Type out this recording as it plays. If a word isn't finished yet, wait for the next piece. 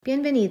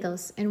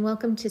Bienvenidos and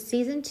welcome to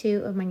Season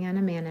 2 of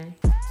Mañana Manna.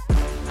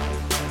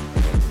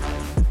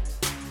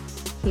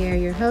 Here are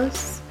your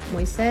hosts,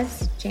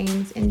 Moises,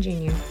 James, and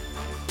Junior.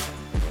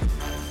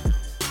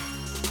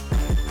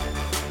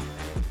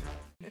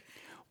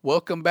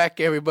 Welcome back,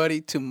 everybody,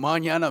 to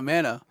Mañana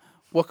Manna.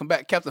 Welcome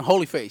back, Captain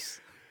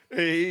Holyface.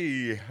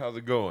 Hey, how's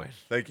it going?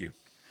 Thank you.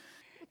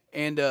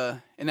 And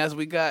as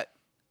we got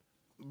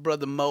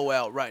Brother Mo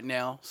out right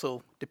now,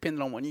 so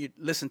depending on when you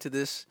listen to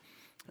this,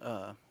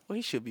 well,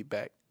 he should be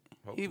back.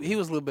 He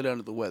was a little bit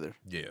under the weather.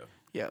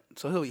 Yeah.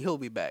 So he'll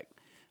be back.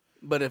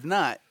 But if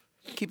not,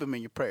 keep him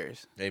in your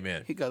prayers.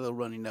 Amen. He got a little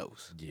runny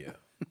nose. Yeah.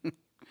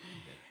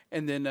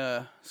 And then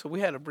so we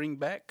had to bring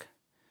back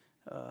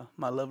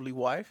my lovely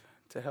wife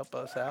to help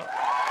us out.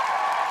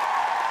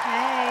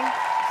 Hey.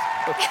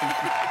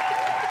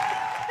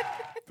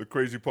 The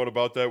crazy part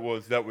about that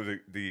was the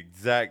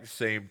exact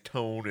same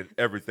tone and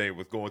everything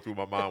was going through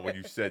my mind when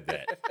you said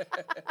that.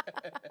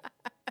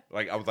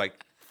 Like, I was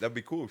like, that'd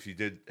be cool if she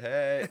did,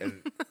 hey,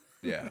 and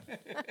yeah.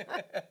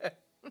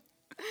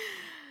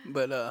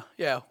 But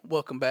yeah,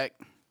 welcome back.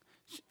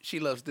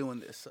 She loves doing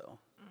this, so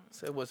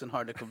it wasn't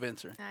hard to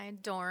convince her. I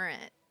adore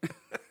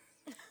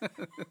it.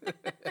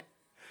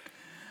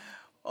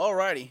 All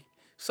righty.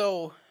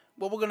 So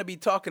what we're going to be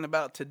talking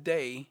about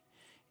today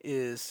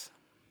is,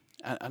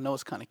 I know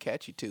it's kind of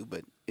catchy too,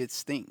 but it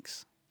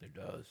stinks. It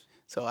does.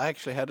 So I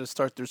actually had to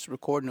start this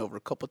recording over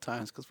a couple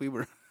times because we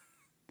were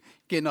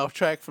getting off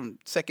track from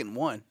second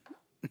one.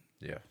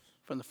 Yeah.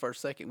 From the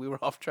first second, we were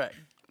off track.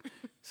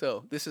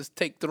 So this is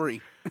take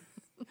 3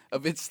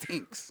 of It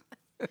Stinks.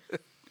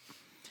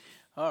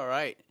 All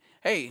right.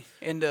 Hey,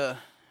 and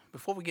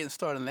before we get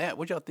started on that,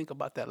 what y'all think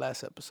about that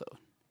last episode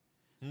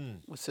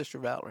with Sister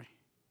Valerie?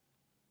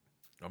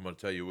 I'm going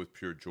to tell you it was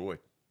pure joy.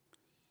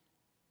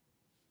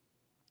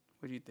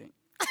 What do you think?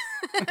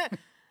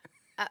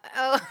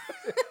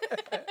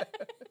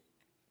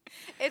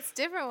 It's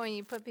different when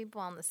you put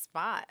people on the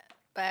spot.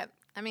 But,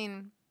 I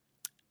mean,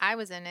 I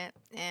was in it,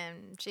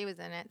 and she was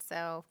in it, so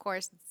of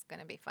course it's going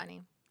to be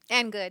funny.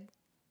 And good.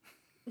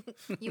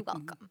 You're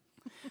welcome.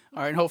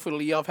 All right, and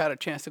hopefully y'all have had a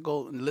chance to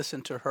go and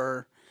listen to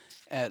her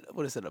at,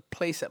 a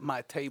place at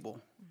my table.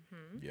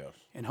 Mm-hmm. Yes.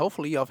 And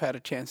hopefully y'all have had a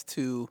chance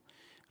to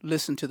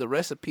listen to the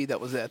recipe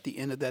that was at the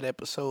end of that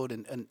episode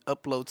and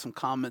upload some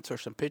comments or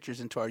some pictures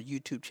into our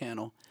YouTube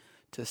channel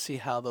to see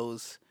how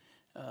those,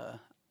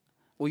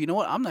 well, you know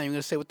what? I'm not even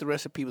going to say what the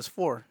recipe was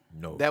for.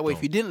 No. That way, if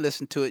don't. you didn't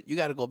listen to it, you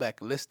got to go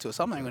back and listen to it.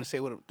 So I'm not even going to say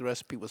what the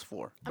recipe was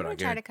for. I'm going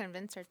to try to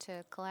convince her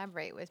to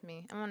collaborate with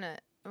me. I want to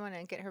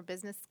get her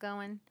business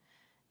going,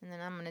 and then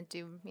I'm going to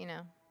do,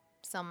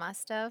 sell my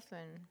stuff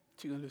and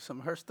She's going to do some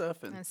of her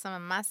stuff and some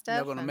of my stuff.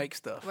 y'all going to make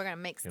stuff. We're going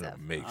to make You're stuff.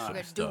 gonna make We're some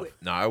gonna stuff. do it.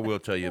 Now, I will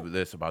tell you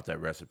this about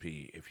that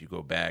recipe. If you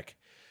go back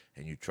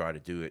and you try to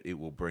do it, it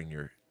will bring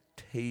your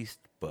taste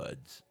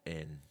buds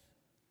and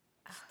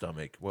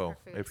stomach. Well,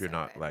 food's if you're so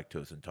not good.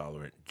 lactose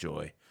intolerant,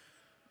 joy.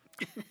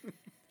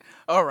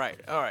 All right.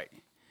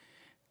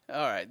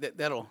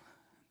 That'll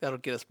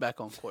get us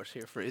back on course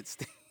here for It's.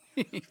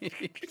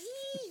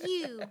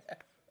 You.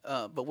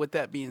 But with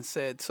that being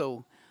said,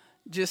 so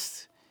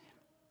just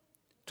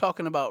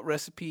talking about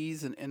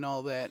recipes and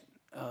all that,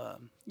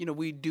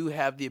 we do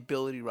have the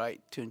ability,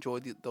 right, to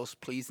enjoy those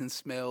pleasing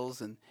smells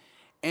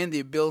and the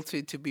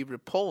ability to be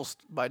repulsed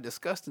by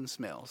disgusting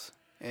smells.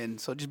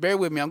 And so just bear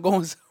with me. I'm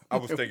going somewhere. I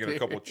was thinking a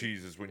couple of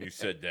cheeses when you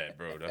said that,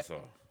 bro. That's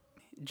all.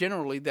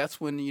 Generally, that's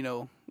when,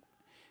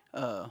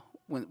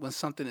 when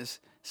something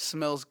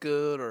smells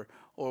good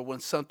or when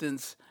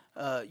something's,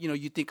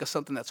 you think of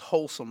something that's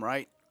wholesome,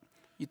 right?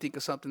 You think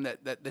of something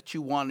that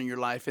you want in your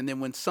life. And then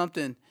when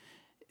something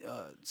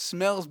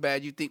smells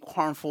bad, you think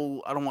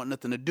harmful, I don't want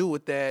nothing to do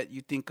with that.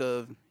 You think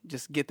of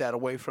just get that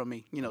away from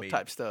me,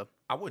 type stuff.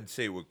 I wouldn't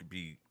say it would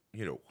be,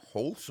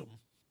 wholesome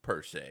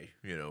per se,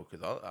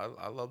 because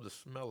I love the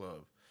smell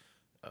of,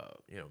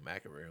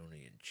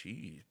 macaroni and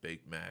cheese,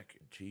 baked mac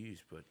and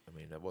cheese. But, I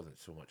mean, that wasn't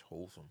so much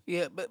wholesome.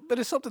 Yeah, but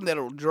it's something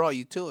that'll draw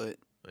you to it.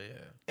 Yeah.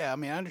 Yeah, I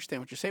mean, I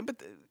understand what you're saying,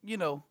 but,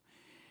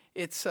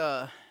 it's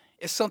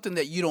something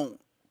that you don't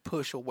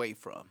push away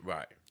from.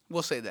 Right.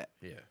 We'll say that.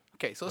 Yeah.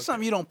 Okay, so it's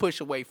something you don't push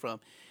away from.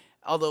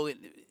 Although,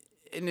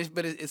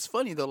 it's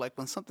funny though. Like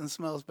when something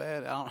smells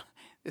bad,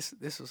 this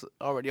is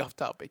already off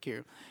topic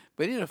here,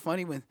 but isn't it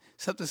funny when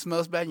something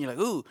smells bad and you're like,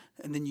 ooh,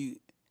 and then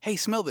hey,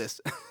 smell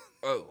this.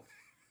 Oh,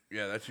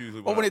 yeah, that's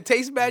usually Or when it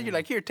tastes bad, you're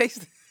like, here,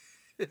 taste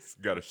this.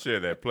 got to share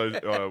that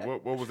pleasure.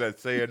 What was that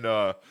saying?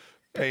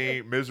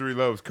 Pain, misery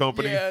loves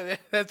company. Yeah,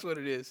 that's what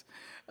it is.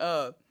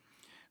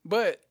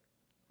 But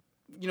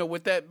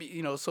with that,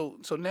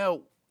 so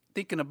now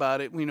thinking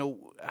about it,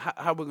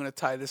 how we're going to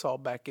tie this all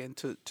back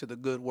into the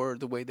good word,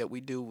 the way that we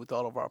do with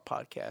all of our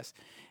podcasts,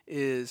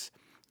 is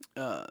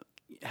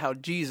how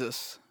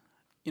Jesus,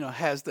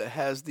 has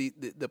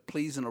the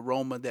pleasing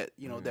aroma that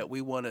that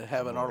we want to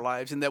have in our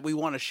lives and that we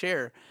want to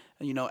share,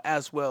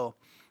 as well.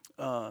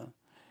 But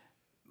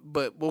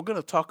we're going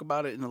to talk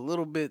about it in a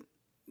little bit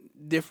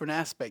different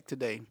aspect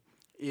today.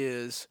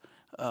 Is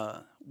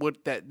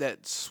what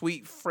that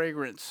sweet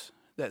fragrance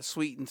that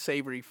sweet and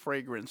savory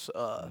fragrance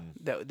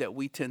that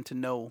we tend to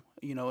know,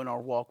 in our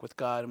walk with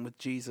God and with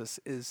Jesus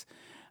is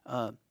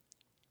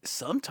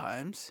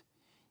sometimes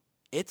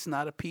it's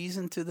not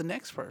appeasing to the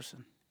next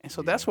person. And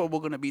so that's what we're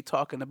going to be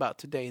talking about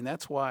today. And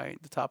that's why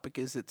the topic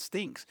is It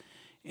Stinks.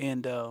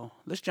 And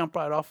let's jump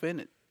right off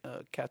in it,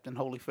 Captain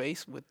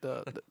Holyface, with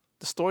the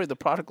story of the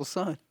prodigal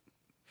son.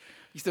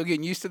 You still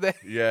getting used to that?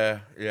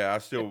 Yeah. I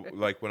still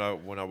like when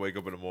I wake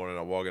up in the morning,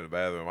 I walk in the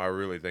bathroom. I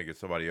really think it's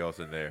somebody else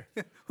in there.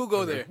 Who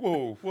go there?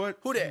 Whoa, what?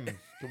 Who that?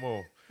 Come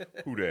on,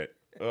 who that?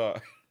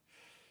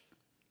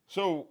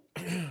 So,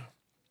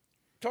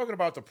 talking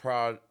about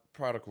the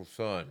prodigal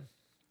son,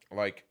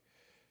 like,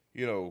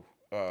 in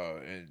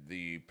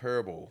the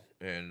parable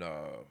in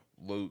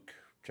Luke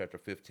chapter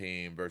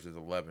 15 verses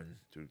 11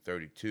 through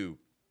 32.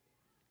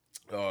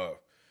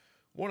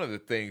 One of the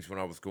things when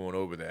I was going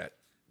over that,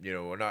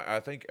 and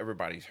I think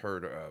everybody's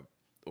heard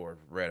or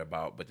read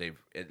about, but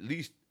they've at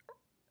least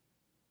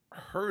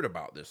heard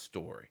about this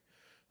story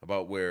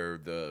about where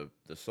the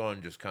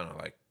son just kind of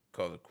like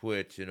called it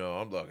quits.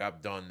 Look,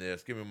 I've done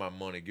this. Give me my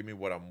money. Give me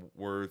what I'm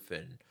worth,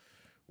 and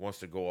wants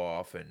to go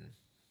off and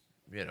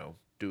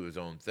do his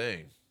own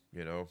thing.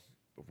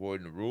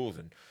 Avoiding the rules.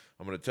 And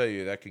I'm going to tell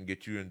you that can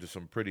get you into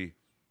some pretty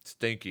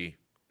stinky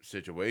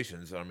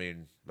situations. I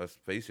mean, let's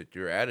face it,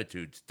 your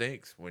attitude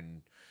stinks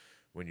when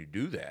you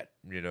do that.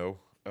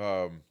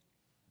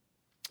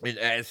 And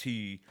as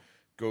he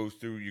goes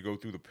through, you go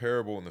through the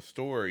parable and the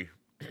story.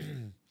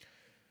 He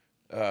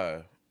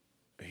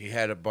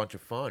had a bunch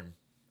of fun,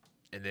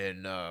 and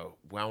then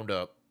wound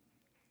up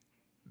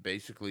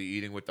basically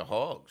eating with the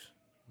hogs.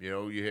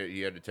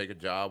 He had to take a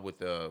job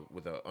with a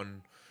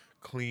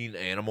unclean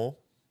animal,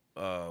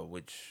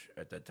 which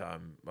at that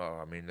time,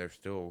 they're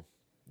still,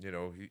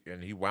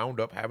 he wound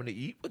up having to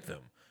eat with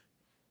them,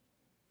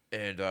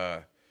 and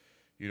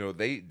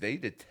they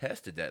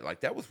detested that.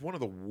 Like, that was one of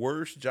the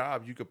worst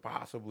jobs you could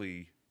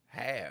possibly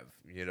have.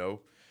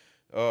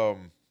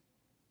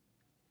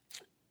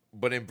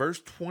 But in verse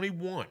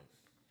 21,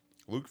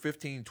 Luke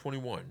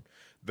 15:21,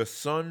 the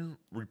son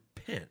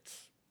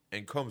repents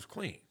and comes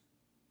clean.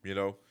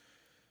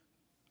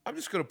 I'm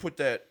just gonna put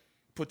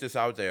this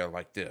out there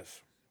like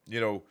this.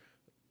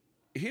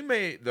 He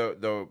may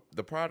the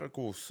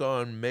prodigal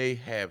son may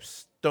have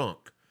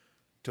stunk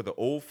to the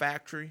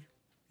olfactory,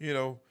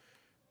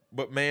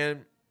 but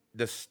man,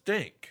 the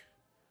stink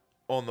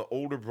on the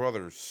older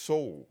brother's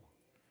soul.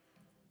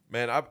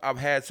 Man, I've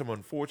had some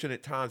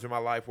unfortunate times in my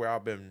life where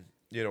I've been,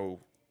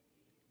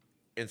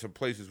 in some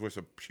places where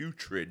some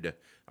putrid,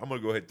 I'm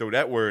going to go ahead and throw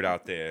that word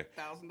out there.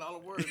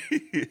 $1,000 word.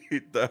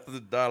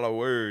 $1,000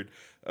 word.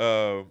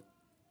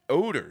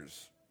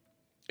 Odors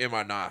in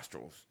my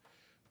nostrils.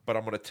 But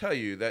I'm going to tell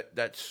you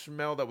that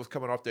smell that was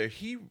coming off there,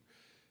 he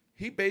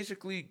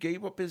basically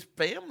gave up his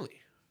family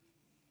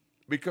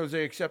because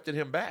they accepted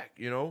him back,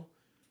 and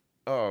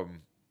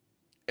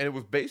it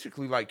was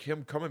basically like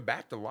him coming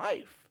back to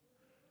life.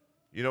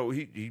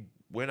 He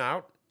went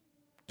out,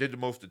 did the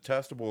most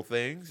detestable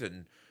things,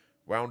 and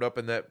wound up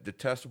in that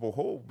detestable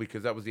hole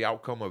because that was the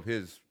outcome of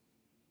his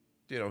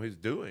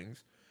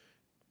doings.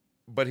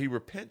 But he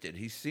repented.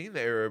 He's seen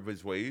the error of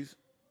his ways.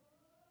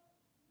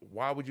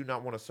 Why would you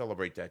not want to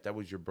celebrate that? That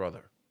was your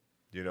brother,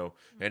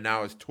 and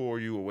now it's tore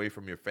you away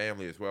from your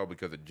family as well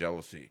because of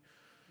jealousy.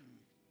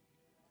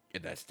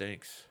 And that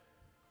stinks.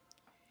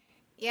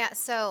 Yeah,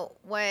 so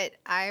what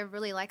I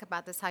really like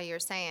about this, how you're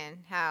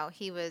saying, how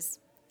he was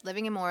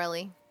living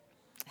immorally,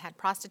 had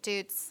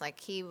prostitutes, like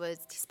he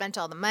spent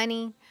all the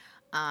money.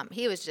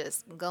 He was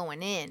just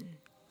going in.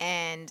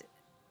 And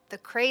the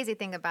crazy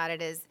thing about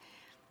it is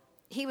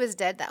he was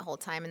dead that whole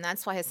time. And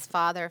that's why his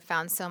father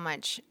found so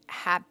much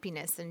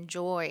happiness and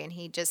joy. And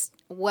he just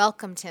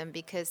welcomed him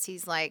because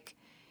he's like,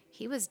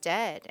 he was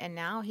dead and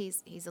now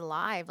he's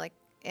alive. Like,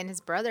 and his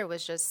brother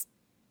was just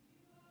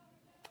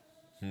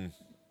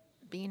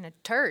being a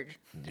turd.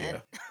 Yeah.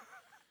 And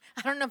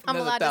I don't know if I'm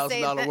Another allowed to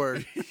say that. $1,000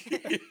 word.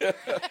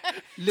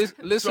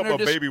 Listener,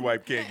 Something a baby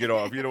wipe can't get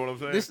off. You know what I'm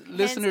saying?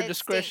 listener it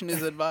discretion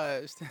stinks. is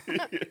advised.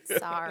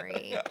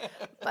 Sorry,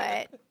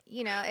 but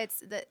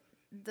it's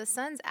the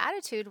son's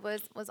attitude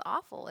was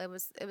awful. It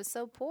was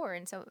so poor,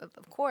 and so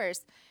of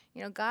course,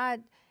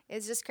 God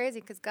is just crazy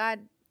because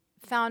God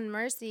found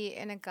mercy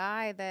in a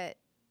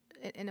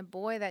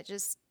boy that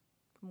just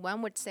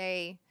one would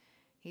say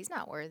he's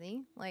not worthy.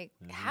 Like,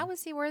 how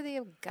is he worthy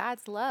of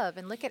God's love?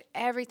 And look at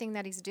everything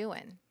that he's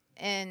doing,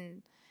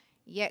 and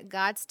yet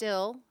God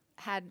still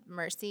had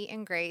mercy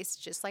and grace,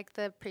 just like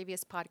the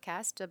previous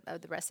podcast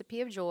of the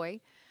Recipe of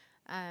Joy.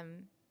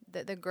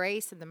 The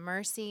grace and the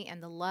mercy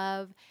and the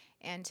love,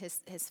 and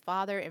his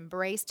father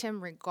embraced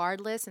him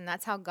regardless, and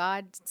that's how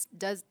God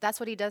does. That's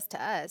what he does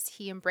to us.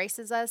 He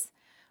embraces us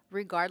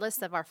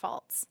regardless of our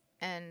faults.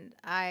 And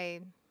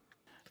I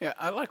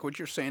like what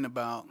you're saying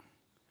about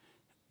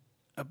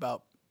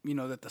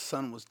that the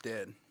son was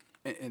dead,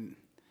 and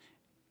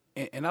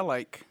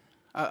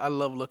I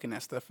love looking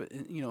at stuff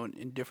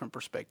in different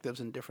perspectives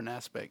and different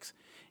aspects,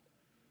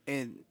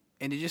 and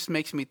it just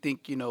makes me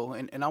think,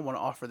 and I want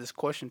to offer this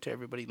question to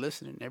everybody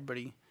listening,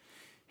 everybody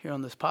here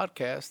on this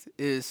podcast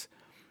is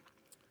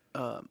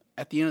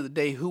at the end of the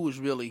day, who was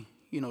really,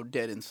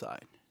 dead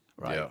inside,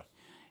 right?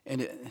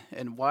 Yeah.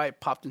 And why it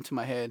popped into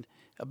my head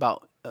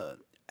about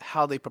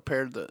how they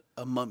prepared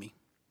a mummy.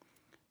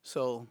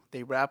 So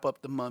they wrap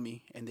up the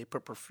mummy and they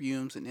put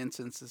perfumes and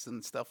incenses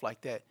and stuff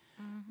like that.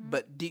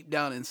 But deep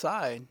down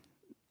inside,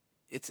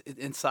 it's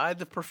inside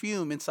the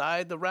perfume,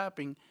 inside the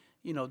wrapping,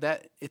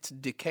 that it's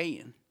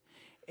decaying,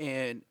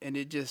 and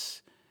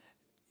it's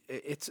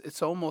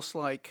almost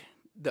like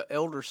the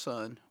elder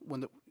son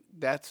when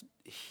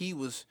he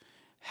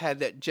had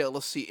that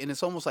jealousy, and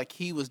it's almost like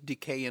he was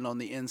decaying on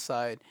the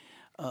inside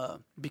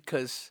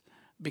because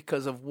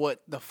of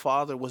what the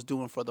father was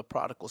doing for the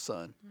prodigal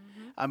son.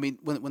 I mean,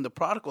 when the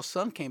prodigal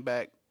son came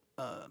back,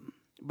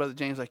 Brother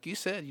James, like you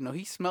said,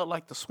 he smelled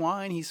like the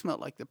swine, he smelled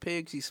like the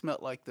pigs, he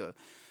smelled like the,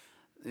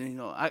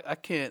 I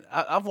can't.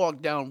 I've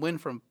walked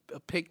downwind from a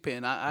pig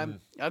pen. I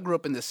grew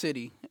up in the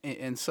city,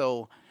 and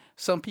so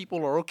some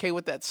people are okay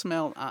with that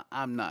smell.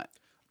 I'm not.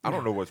 I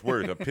don't know what's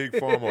worse, a pig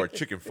farm or a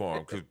chicken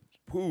farm, because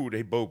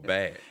they both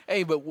bad.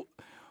 Hey, but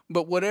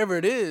whatever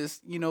it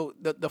is,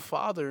 the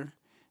father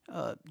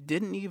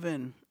didn't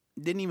even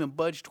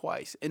budge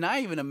twice. And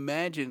I even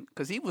imagine,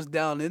 because he was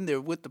down in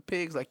there with the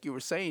pigs, like you were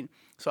saying,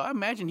 so I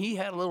imagine he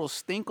had a little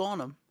stink on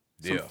him,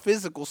 some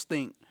physical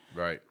stink.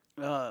 Right.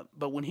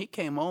 But when he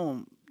came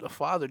home, the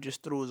father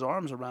just threw his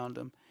arms around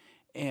him,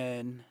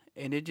 and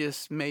it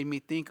just made me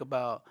think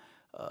about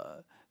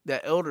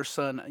that elder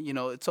son.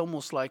 It's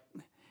almost like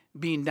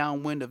being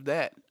downwind of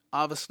that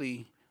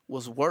obviously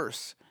was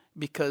worse,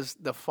 because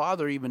the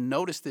father even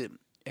noticed it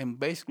and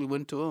basically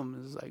went to him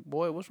and was like,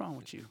 "Boy, what's wrong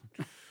with you?"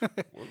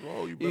 What's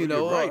wrong? You better get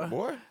right,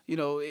 boy.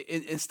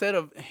 Instead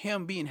of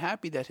him being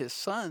happy that his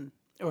son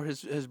or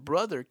his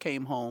brother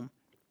came home,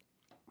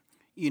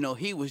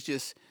 he was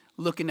just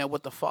looking at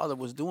what the father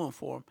was doing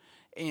for him.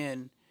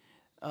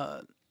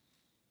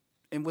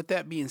 And with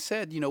that being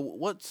said,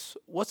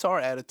 what's our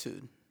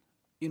attitude?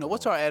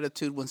 What's our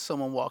attitude when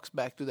someone walks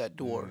back through that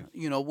door?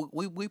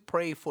 We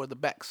pray for the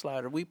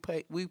backslider. We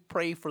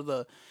pray for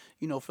the,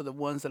 for the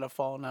ones that have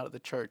fallen out of the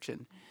church.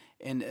 And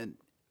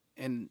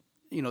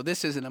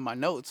this isn't in my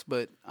notes,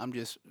 but I'm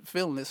just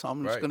feeling this, so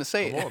I'm just going to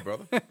say it. Come on,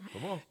 brother.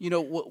 Come on.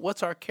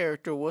 What's our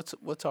character?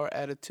 What's our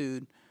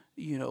attitude?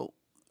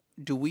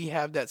 Do we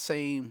have that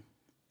same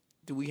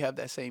character? Do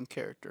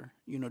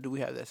we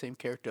have that same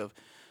character of,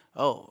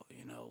 well,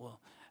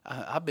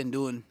 I've been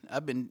doing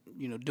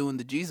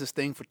the Jesus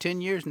thing for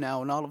 10 years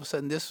now, and all of a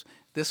sudden this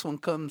one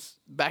comes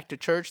back to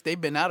church. They've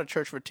been out of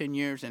church for 10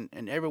 years, and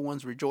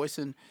everyone's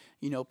rejoicing.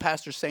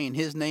 Pastor saying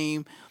his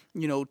name,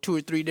 2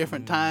 or 3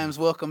 different times.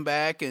 Welcome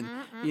back, and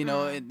and you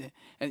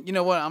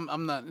know what?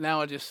 I'm not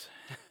now. I just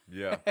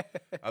yeah.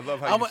 I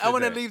love how I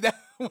want to leave that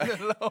one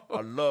alone.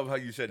 I love how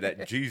you said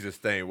that Jesus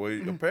thing. Well,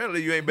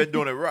 apparently you ain't been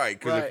doing it right,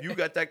 because if you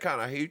got that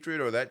kind of hatred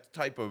or that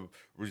type of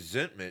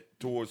resentment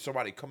towards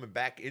somebody coming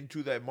back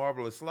into that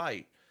marvelous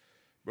light,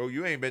 bro,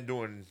 you ain't been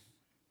doing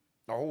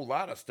a whole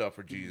lot of stuff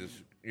for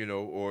Jesus,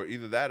 or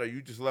either that or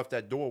you just left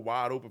that door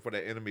wide open for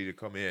that enemy to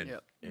come in.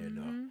 Yep.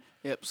 And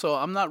Yep. So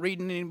I'm not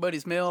reading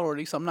anybody's mail, or at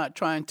least I'm not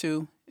trying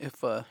to.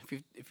 If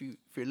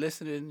you're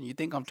listening and you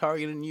think I'm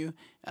targeting you,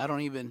 I'm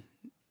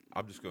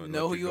just going to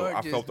know let who you you go. are.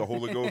 I felt the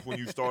Holy Ghost when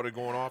you started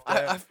going off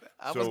that.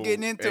 I was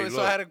getting into it,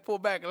 so I had to pull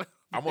back.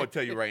 I'm going to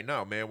tell you right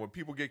now, man, when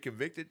people get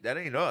convicted, that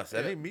ain't us.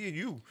 That ain't me and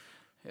you.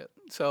 Yeah.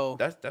 So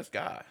that's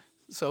God.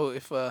 So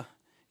if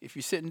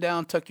you're sitting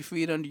down, tuck your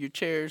feet under your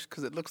chairs,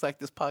 because it looks like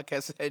this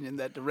podcast is heading in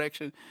that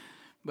direction.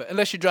 But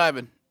unless you're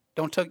driving,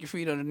 don't tuck your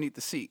feet underneath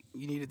the seat.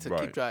 You need it to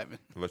keep driving.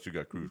 Unless you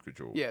got cruise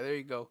control. Yeah, there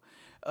you go.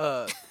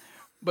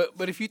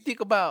 But if you think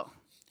about,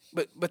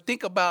 but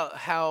think about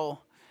how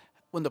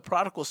when the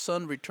prodigal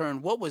son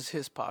returned, what was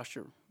his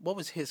posture? What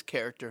was his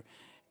character?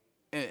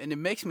 And it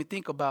makes me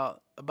think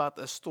about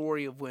the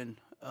story of when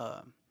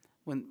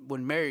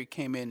Mary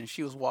came in and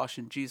she was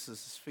washing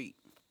Jesus' feet.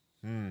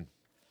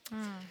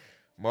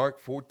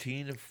 Mark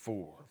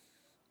 14:4.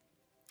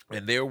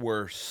 And there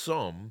were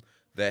some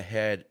that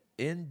had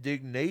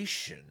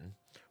indignation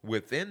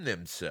within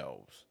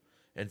themselves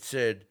and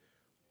said,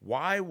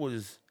 "Why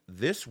was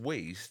this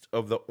waste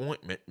of the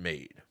ointment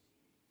made?"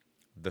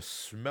 The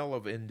smell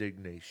of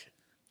indignation.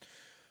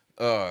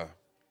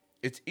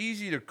 It's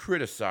easy to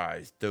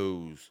criticize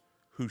those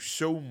who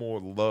show more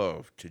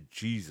love to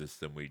Jesus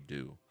than we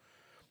do.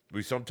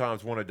 We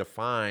sometimes want to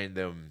define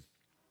them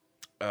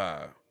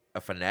a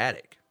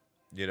fanatic,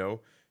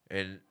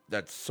 and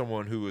that's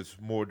someone who is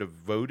more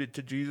devoted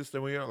to Jesus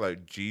than we are,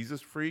 like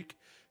Jesus freak.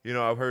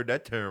 I've heard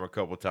that term a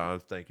couple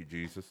times. Thank you,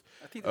 Jesus.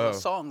 I think there's a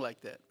song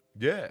like that.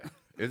 Yeah.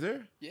 Is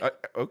there? Yeah.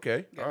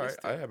 Okay. All right.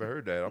 I haven't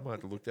heard that. I'm going to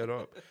have to look that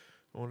up.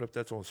 I wonder if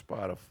that's on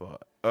Spotify.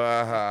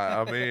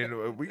 I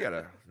mean, we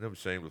got them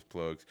shameless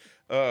plugs.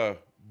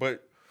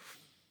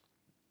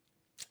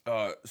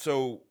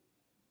 So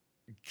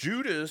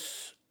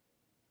Judas,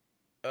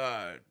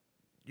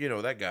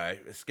 that guy,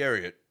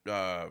 Iscariot,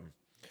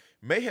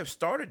 may have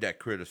started that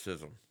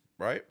criticism,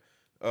 right?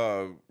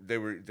 There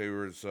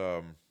was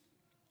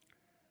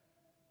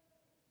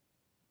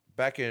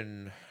back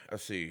in,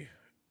 let's see,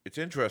 it's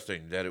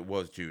interesting that it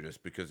was Judas,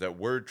 because that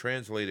word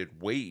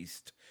translated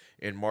waste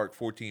in Mark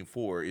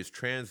 14:4 is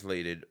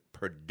translated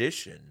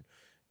perdition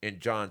in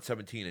John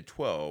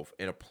 17:12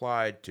 and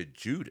applied to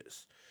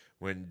Judas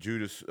when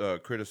Judas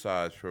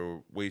criticized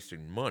for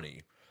wasting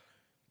money,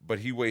 but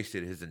he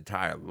wasted his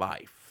entire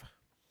life.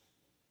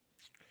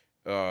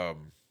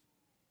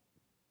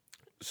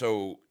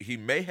 So he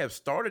may have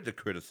started the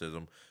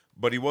criticism,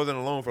 but he wasn't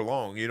alone for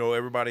long.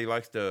 Everybody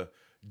likes to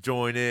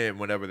join in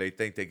whenever they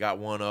think they got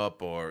one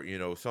up, or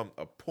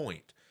a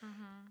point.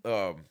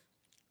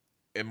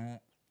 And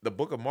the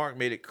book of Mark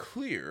made it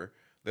clear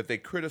that they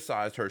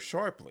criticized her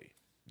sharply.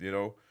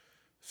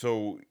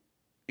 So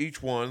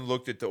each one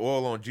looked at the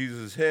oil on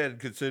Jesus' head and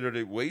considered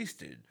it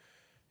wasted.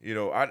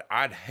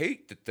 I'd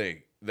hate to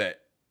think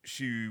that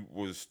she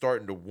was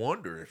starting to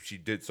wonder if she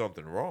did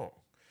something wrong.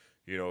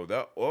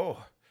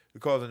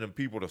 Causing them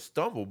people to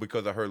stumble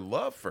because of her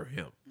love for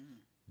him.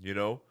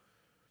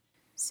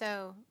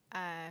 So,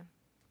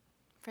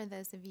 for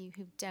those of you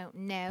who don't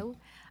know,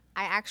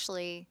 I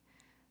actually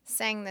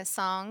sang this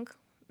song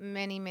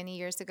many, many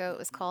years ago. It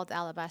was called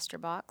Alabaster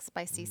Box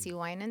by CeCe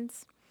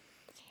Winans.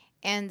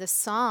 And the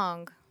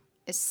song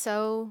is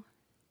so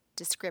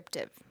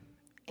descriptive.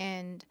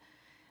 And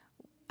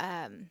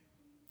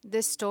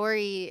this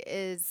story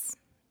is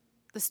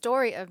the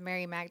story of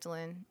Mary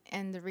Magdalene,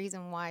 and the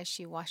reason why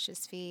she washed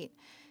his feet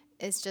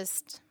is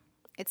just,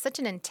 it's such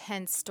an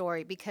intense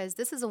story, because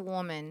this is a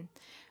woman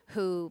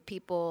who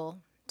people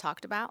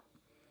talked about.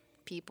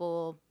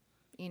 People,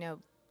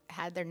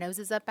 had their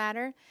noses up at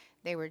her.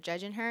 They were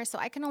judging her. So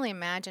I can only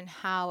imagine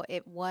how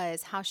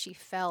she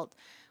felt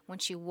when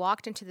she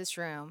walked into this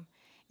room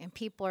and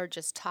people are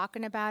just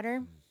talking about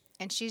her,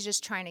 and she's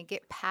just trying to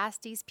get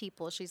past these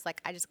people. She's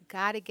like, I just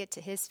got to get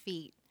to his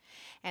feet,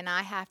 and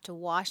I have to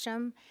wash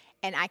them.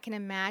 And I can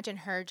imagine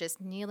her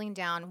just kneeling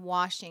down,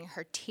 washing,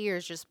 her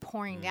tears just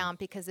pouring down,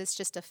 because it's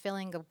just a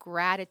feeling of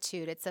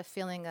gratitude. It's a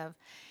feeling of,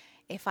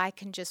 if I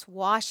can just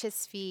wash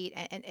his feet.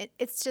 And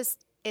it's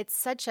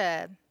such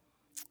a,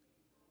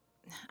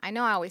 I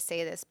know I always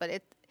say this,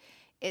 but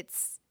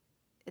it's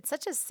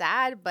such a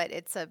sad, but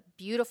it's a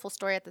beautiful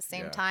story at the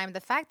same time.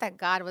 The fact that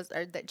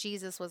that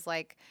Jesus was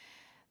like,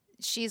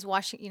 she's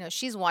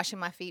washing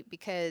my feet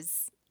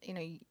because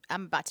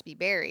I'm about to be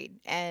buried.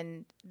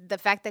 And the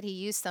fact that he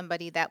used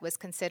somebody that was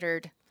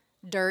considered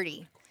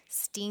dirty,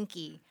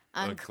 stinky,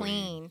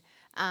 unclean,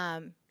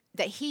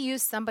 that he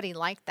used somebody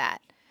like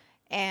that.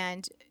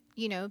 And,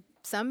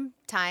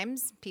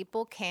 sometimes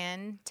people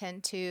that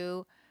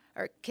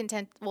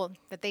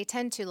they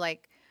tend to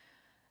like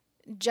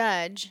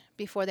judge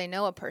before they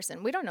know a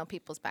person. We don't know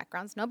people's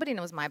backgrounds. Nobody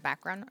knows my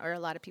background, or a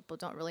lot of people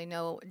don't really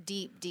know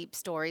deep, deep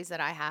stories that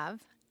I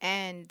have.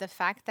 And the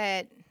fact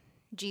that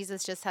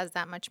Jesus just has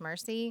that much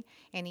mercy,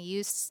 and he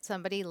used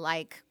somebody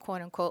like,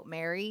 quote unquote,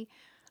 Mary.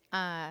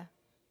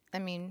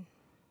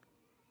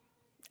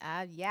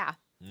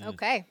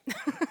 Okay.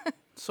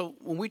 So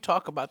when we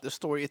talk about this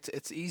story,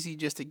 it's easy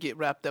just to get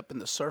wrapped up in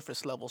the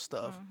surface level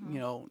stuff.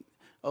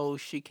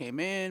 She came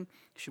in,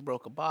 she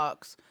broke a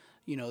box.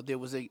 There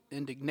was a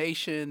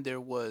indignation.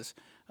 There was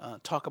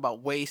talk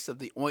about waste of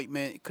the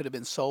ointment. It could have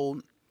been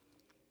sold.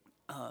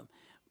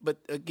 But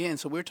again,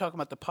 so we're talking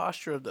about the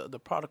posture of the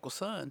prodigal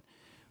son.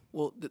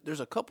 Well,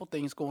 there's a couple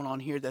things going on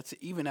here that's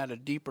even at a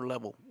deeper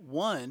level.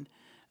 One,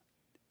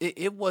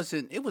 it was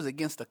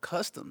against the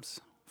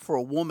customs for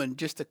a woman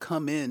just to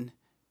come in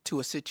to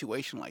a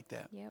situation like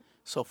that. Yep.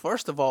 So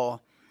first of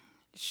all,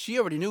 she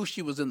already knew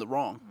she was in the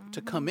wrong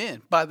to come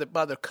in by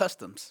their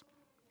customs.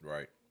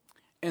 Right.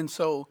 And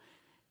so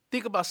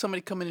think about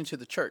somebody coming into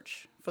the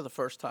church for the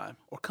first time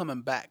or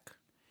coming back.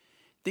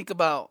 Think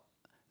about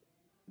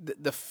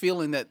the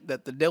feeling that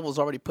the devil's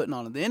already putting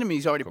on them. The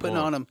enemy's already putting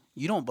on them.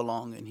 You don't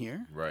belong in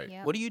here. Right.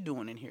 Yep. What are you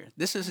doing in here?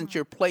 This isn't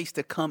your place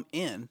to come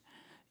in.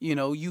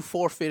 You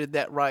forfeited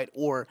that right,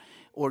 or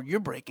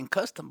you're breaking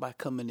custom by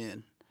coming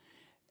in.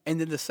 And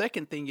then the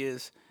second thing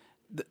is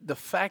the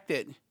fact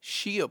that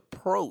she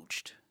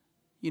approached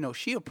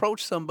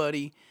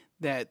somebody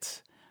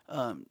that,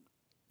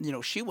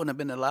 she wouldn't have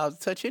been allowed to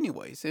touch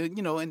anyways.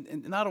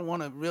 And I don't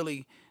want to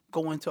really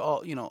go into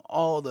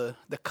all the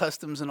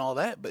customs and all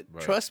that, but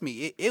trust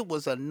me, it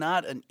was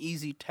not an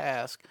easy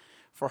task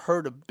for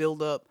her to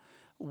build up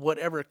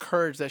whatever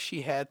courage that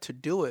she had to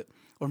do it.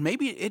 Or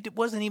maybe it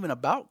wasn't even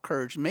about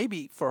courage.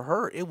 Maybe for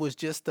her, it was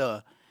just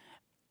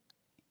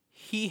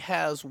he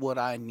has what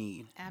I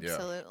need.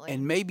 Absolutely.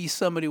 And maybe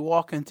somebody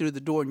walking through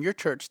the door in your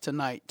church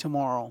tonight,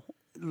 tomorrow,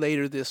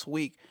 later this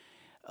week,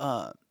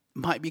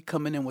 might be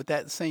coming in with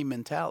that same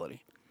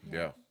mentality.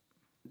 Yeah.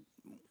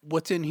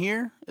 What's in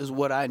here is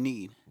what I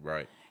need.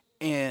 Right.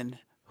 And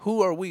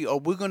who are we? Are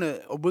we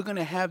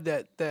gonna have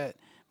that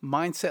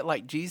mindset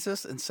like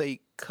Jesus and say,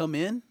 "Come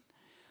in"?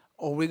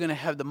 Or are we gonna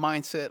have the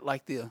mindset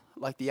like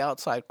the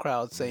outside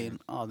crowd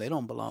saying, "Oh, they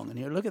don't belong in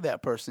here. Look at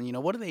that person.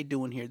 What are they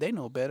doing here? They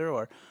know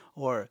better."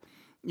 Or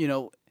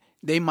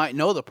they might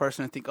know the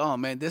person and think, "Oh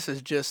man, this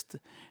is just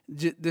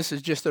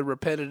a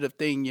repetitive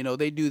thing.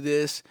 They do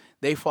this.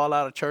 They fall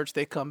out of church.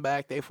 They come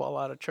back. They fall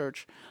out of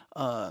church."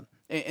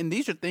 And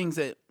these are things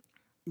that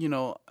you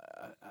know,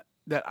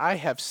 that I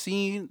have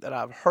seen, that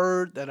I've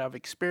heard, that I've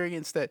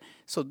experienced. That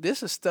so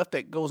this is stuff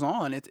that goes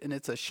on, and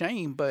it's a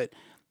shame, but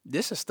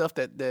this is stuff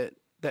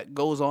that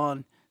goes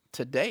on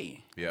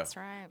today. Yeah. That's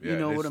right. Yeah, You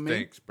know and what it I mean?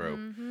 stinks, bro.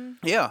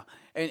 Yeah,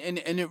 and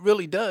it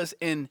really does.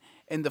 And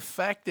the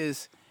fact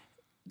is,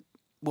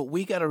 what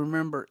we got to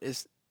remember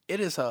is it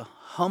is a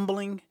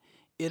humbling,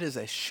 it is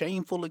a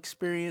shameful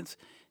experience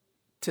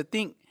to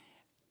think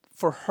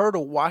for her to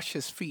wash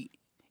his feet.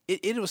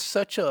 It was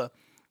such a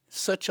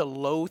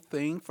low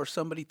thing for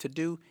somebody to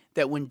do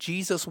that when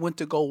Jesus went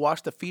to go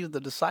wash the feet of the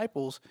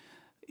disciples,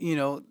 you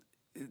know,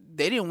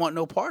 they didn't want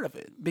no part of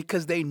it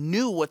because they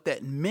knew what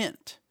that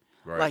meant.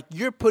 Right. Like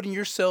you're putting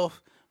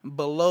yourself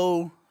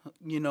below,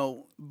 you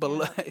know,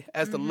 below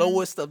as the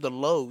lowest of the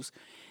lows.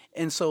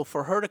 And so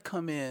for her to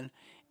come in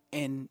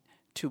and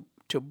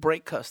to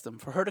break custom,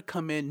 for her to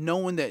come in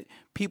knowing that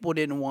people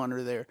didn't want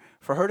her there,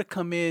 for her to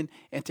come in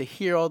and to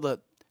hear all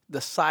the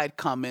side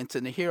comments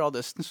and to hear all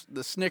the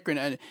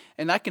snickering.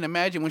 And I can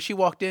imagine when she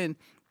walked in,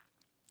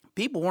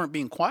 people weren't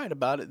being quiet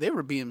about it. They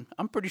were being,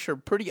 I'm pretty sure,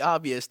 pretty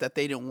obvious that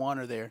they didn't want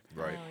her there.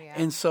 Right. Oh, yeah.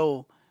 And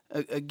so,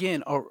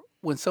 again, or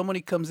when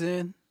somebody comes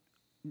in,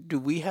 do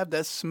we have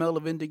that smell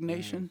of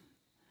indignation?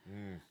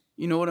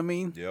 You know what I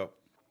mean? Yep.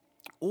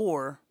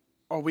 Or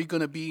are we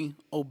going to be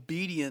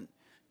obedient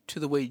to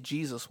the way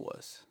Jesus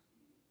was?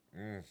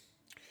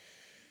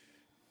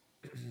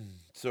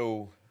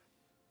 So,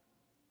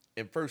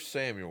 in 1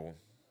 Samuel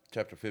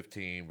chapter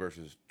 15,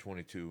 verses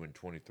 22 and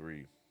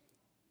 23,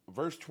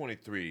 verse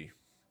 23,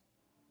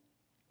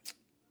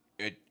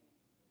 it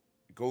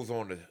goes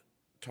on to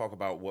talk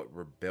about what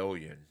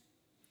rebellion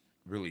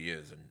really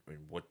is and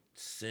what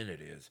sin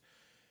it is.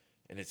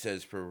 And it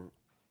says, for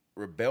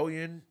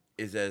rebellion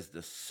is as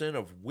the sin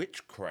of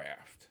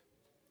witchcraft,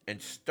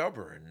 and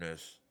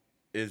stubbornness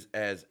is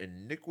as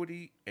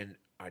iniquity and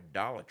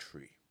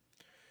idolatry.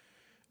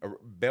 A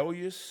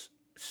rebellious,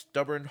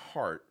 stubborn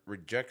heart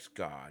rejects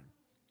God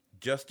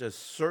just as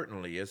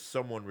certainly as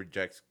someone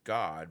rejects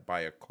God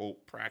by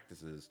occult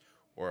practices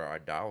or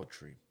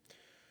idolatry.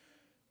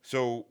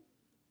 So,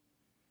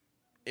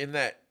 in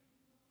that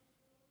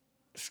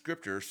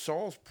scripture,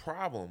 Saul's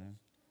problem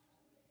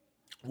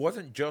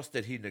wasn't just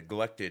that he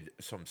neglected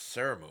some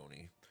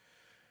ceremony,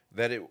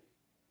 that it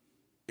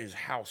is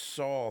how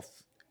Saul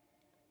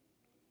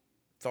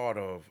thought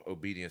of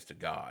obedience to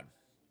God.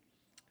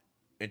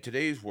 In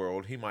today's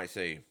world, he might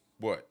say,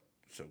 what?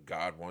 So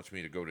God wants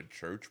me to go to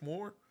church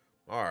more?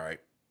 All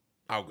right,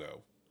 I'll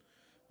go.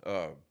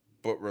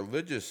 But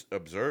religious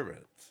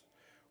observance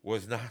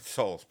was not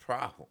Saul's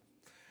problem.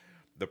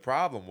 The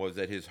problem was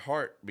that his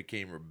heart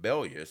became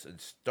rebellious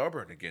and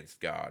stubborn against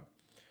God.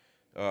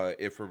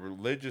 If a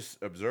religious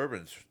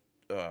observance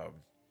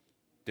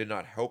did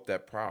not help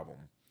that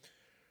problem,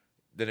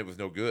 then it was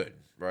no good,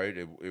 right?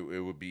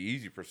 It would be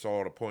easy for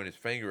Saul to point his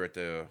finger at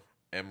the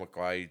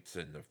Amalekites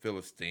and the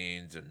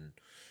Philistines and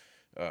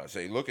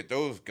say, look at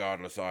those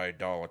godless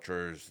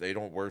idolaters. They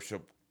don't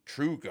worship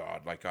true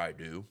God like I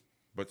do.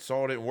 But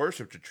Saul didn't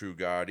worship the true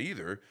God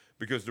either,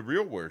 because the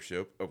real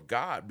worship of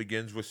God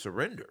begins with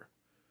surrender,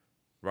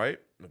 right?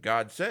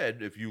 God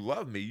said, if you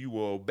love me, you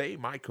will obey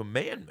my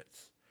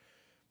commandments.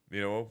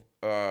 You know,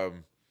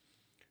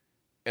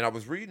 and I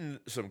was reading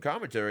some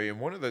commentary, and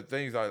one of the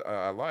things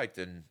I liked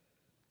and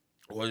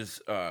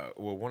was,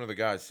 one of the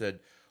guys said,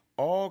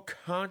 all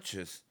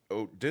conscious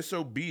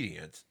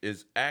disobedience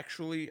is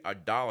actually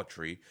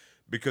idolatry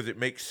because it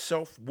makes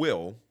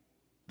self-will,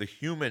 the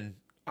human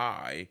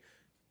I,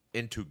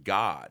 into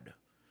God.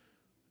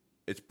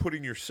 It's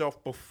putting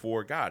yourself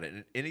before God.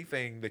 And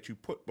anything that you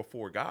put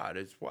before God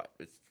is what?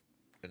 It's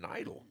an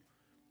idol.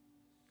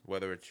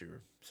 Whether it's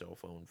your cell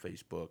phone,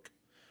 Facebook,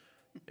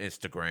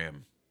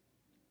 Instagram,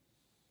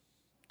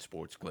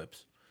 sports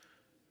clips.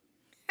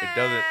 It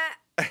doesn't...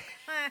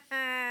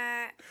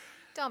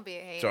 Don't be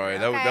a hater. Sorry,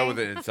 that okay? was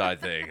an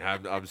inside thing.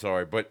 I'm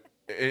sorry, but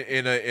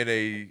in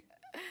a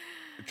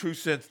true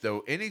sense,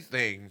 though,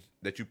 anything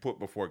that you put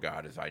before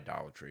God is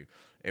idolatry,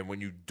 and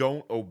when you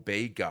don't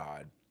obey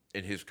God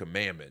and His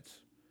commandments,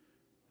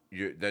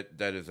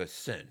 that is a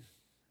sin,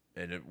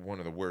 and one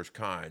of the worst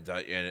kinds.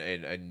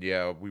 And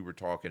yeah, we were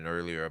talking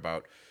earlier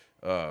about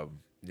there's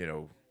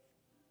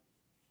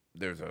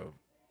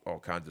all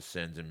kinds of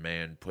sins, and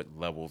man put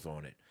levels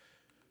on it.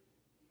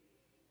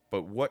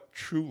 But what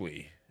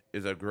truly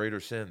is a greater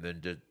sin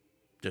than to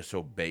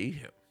disobey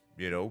Him?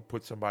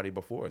 Put somebody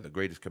before. The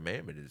greatest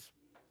commandment is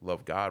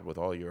love God with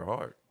all your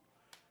heart.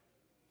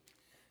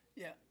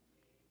 Yeah.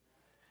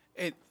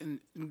 And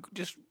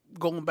just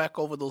going back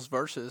over those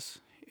verses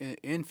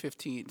in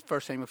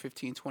 1 Samuel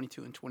 15,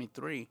 22 and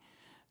 23,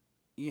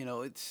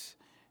 it's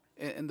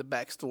in the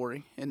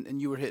backstory,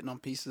 and you were hitting on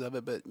pieces of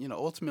it, but,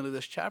 ultimately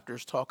this chapter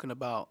is talking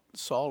about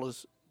Saul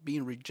is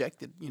being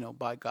rejected,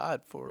 by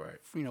God for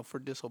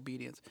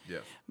disobedience.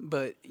 Yes.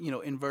 But,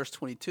 in verse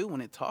 22,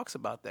 when it talks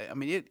about that, I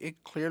mean,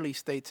 it clearly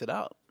states it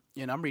out.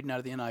 And I'm reading out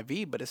of the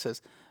NIV, but it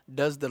says,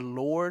 does the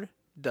Lord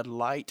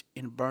delight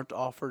in burnt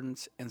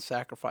offerings and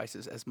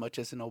sacrifices as much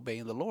as in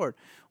obeying the Lord?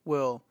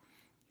 Well,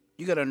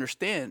 you got to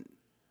understand,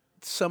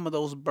 some of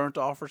those burnt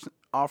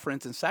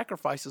offerings and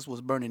sacrifices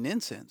was burning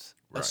incense,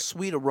 a Right.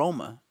 sweet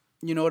aroma.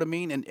 You know what I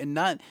mean?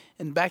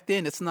 And back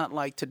then it's not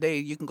like today.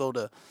 You can go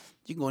to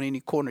any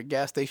corner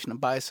gas station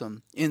and buy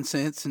some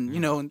incense and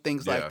and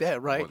things like Yeah,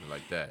 that, right? Wasn't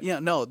like that. Yeah,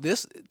 no.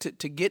 This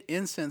to get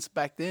incense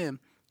back then,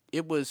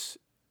 it was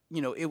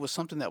it was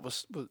something that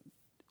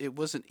it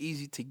wasn't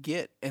easy to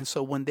get, and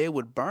so when they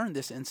would burn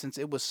this incense,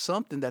 it was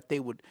something that they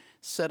would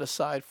set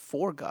aside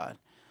for God.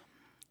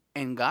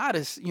 And God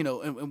is,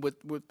 and what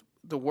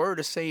the word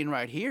is saying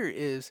right here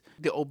is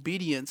the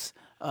obedience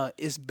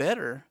is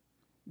better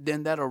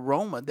than that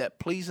aroma, that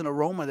pleasing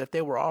aroma that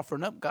they were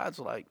offering up. God's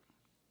like,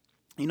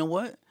 you know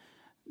what?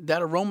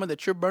 That aroma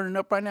that you're burning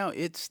up right now,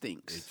 it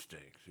stinks. It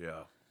stinks.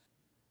 Yeah.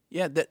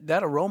 Yeah,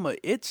 that aroma,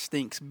 it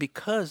stinks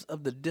because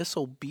of the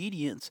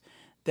disobedience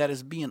that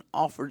is being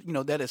offered,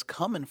 that is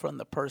coming from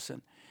the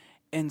person.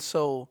 And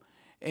so,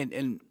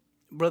 and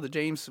Brother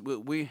James,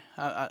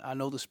 I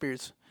know the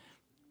Spirit's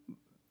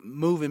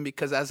moving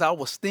because as I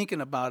was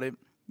thinking about it,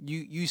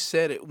 you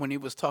said it when he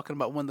was talking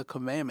about one of the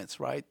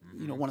commandments, right?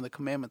 One of the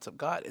commandments of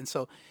God. And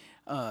so,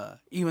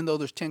 even though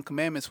there's 10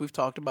 commandments, we've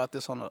talked about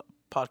this on a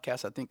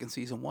podcast, I think in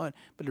season 1,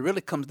 but it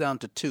really comes down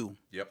to 2.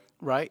 Yep.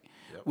 Right?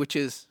 Yep. Which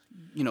is,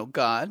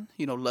 God,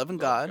 loving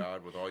Love God.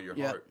 God with all your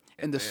Yeah. heart.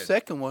 And the Man,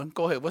 second one,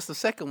 go ahead. What's the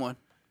second one?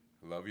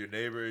 love your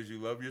neighbor as you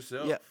love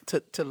yourself. Yeah,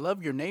 to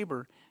love your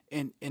neighbor.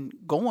 And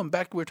going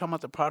back, we were talking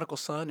about the prodigal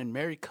son and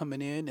Mary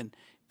coming in and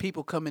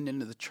people coming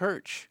into the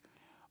church.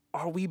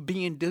 Are we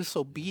being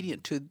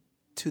disobedient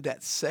to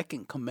that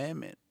second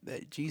commandment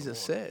that Jesus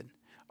said?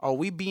 Are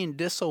we being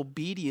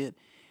disobedient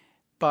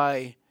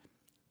by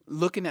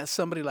looking at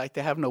somebody like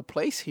they have no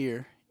place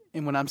here?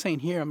 And when I'm saying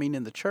here, I mean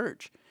in the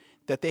church,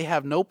 that they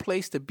have no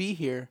place to be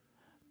here.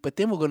 But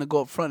then we're going to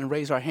go up front and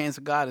raise our hands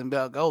to God and be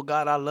like, oh,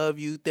 God, I love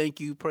you. Thank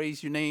you.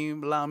 Praise your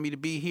name. Allow me to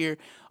be here.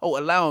 Oh,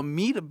 allowing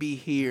me to be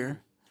here,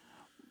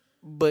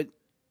 but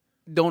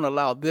don't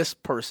allow this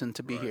person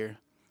to be here.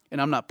 And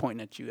I'm not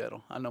pointing at you,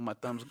 Edel. I know my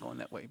thumb's going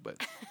that way,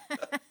 but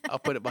I'll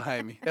put it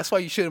behind me. That's why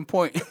you shouldn't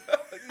point.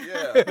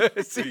 Yeah.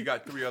 So you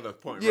got 3 others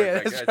pointing Yeah,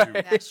 right that's back at you.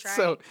 right. That's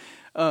right.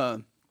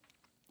 So,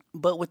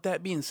 but with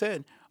that being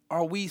said,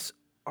 is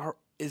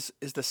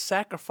the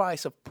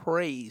sacrifice of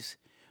praise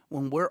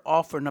when we're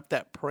offering up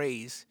that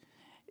praise,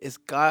 is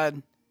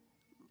God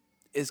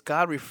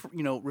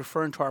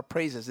referring to our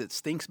praises? It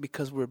stinks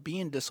because we're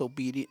being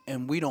disobedient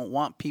and we don't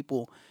want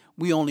people.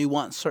 We only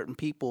want certain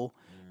people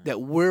that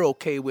we're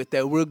okay with,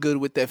 that we're good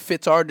with, that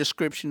fits our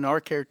description,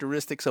 our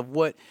characteristics of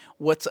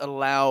what's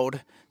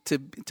allowed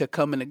to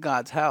come into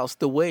God's house.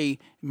 The way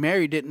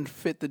Mary didn't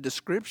fit the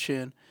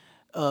description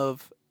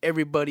of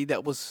everybody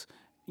that was,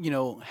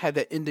 had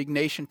that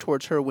indignation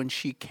towards her when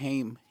she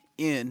came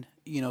in,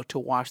 to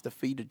wash the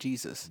feet of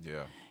Jesus.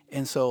 Yeah.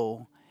 And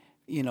so,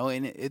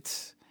 and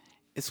it's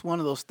one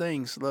of those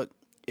things. Look,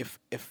 if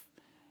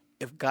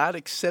God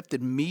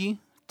accepted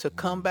me to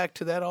come back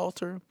to that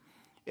altar,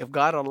 if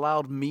God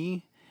allowed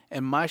me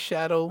and my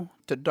shadow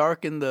to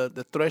darken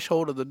the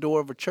threshold of the door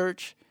of a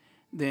church,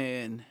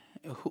 then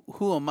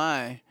who am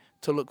I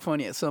to look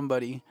funny at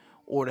somebody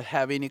or to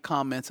have any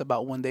comments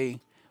about when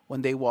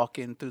they walk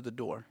in through the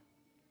door?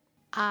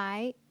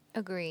 I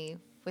agree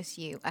with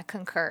you. I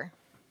concur.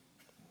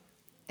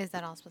 Is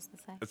that all I'm supposed to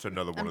say? It's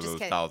another one I'm of just those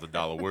kidding.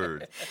 $1,000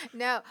 words.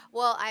 No,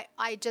 well,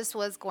 I just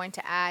was going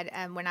to add,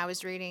 when I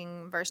was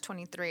reading verse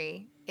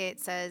 23, it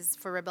says,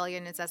 for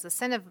rebellion is as the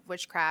sin of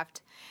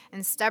witchcraft,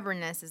 and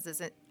stubbornness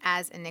is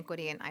as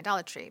iniquity and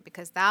idolatry.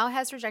 Because thou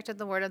hast rejected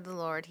the word of the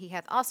Lord, he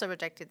hath also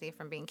rejected thee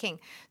from being king.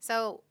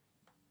 So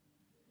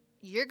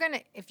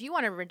if you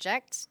want to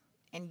reject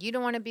and you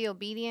don't want to be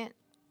obedient,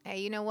 hey,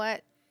 you know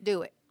what?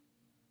 Do it.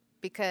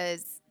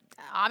 Because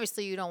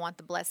obviously you don't want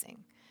the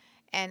blessing.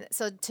 And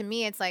so to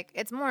me, it's like,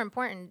 it's more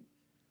important.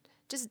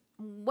 Just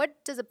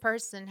what does a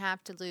person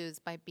have to lose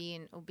by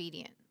being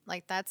obedient?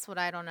 Like, that's what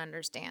I don't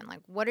understand. Like,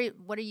 what are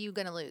you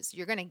going to lose?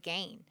 You're going to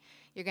gain.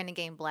 You're going to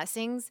gain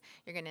blessings.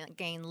 You're going to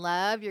gain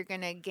love. You're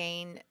going to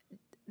gain.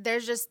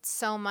 There's just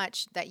so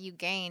much that you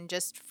gain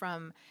just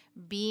from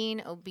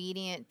being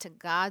obedient to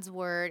God's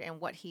word and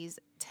what he's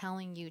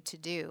telling you to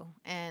do.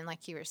 And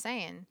like you were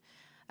saying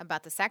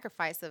about the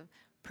sacrifice of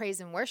praise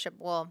and worship.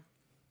 Well,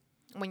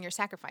 when you're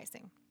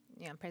sacrificing,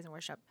 praise and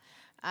worship.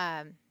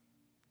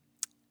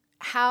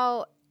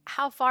 How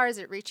far is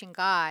it reaching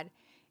God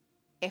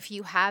if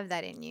you have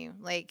that in you?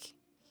 Like,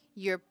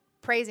 you're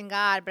praising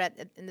God, but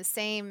in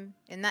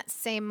that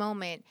same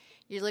moment,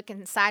 you're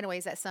looking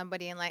sideways at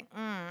somebody and like,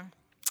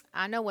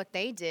 I know what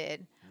they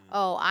did.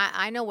 Oh,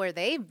 I know where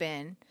they've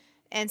been.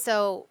 And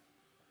so,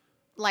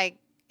 like,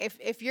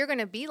 if you're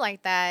gonna be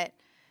like that,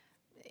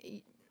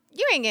 you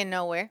ain't getting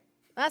nowhere.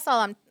 That's all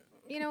I'm.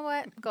 You know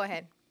what? Go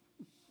ahead.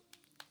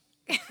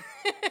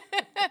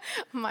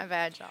 My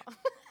bad, y'all.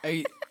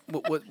 Hey,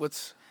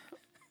 what's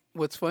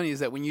funny is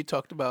that when you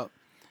talked about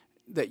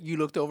that, you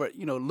looked over,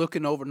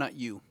 looking over, not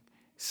you.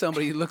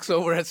 Somebody looks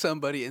over at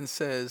somebody and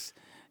says,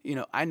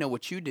 I know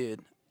what you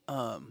did.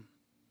 And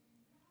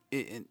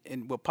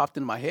what popped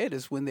in my head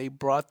is when they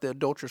brought the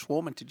adulterous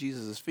woman to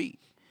Jesus' feet.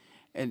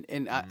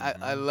 And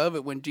I love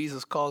it when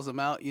Jesus calls them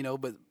out, you know.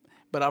 But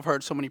I've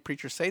heard so many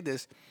preachers say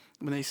this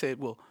when they said,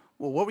 well,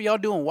 what were y'all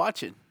doing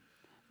watching?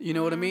 You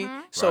know what I mean?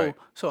 Right.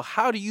 So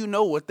how do you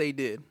know what they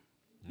did?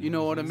 You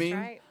know what I mean?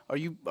 right. Are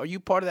you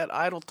part of that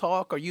idle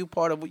talk? Are you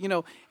part of, you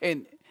know,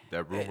 and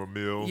That rumor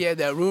mill. yeah,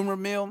 that rumor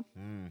mill.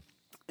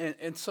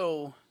 And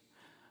so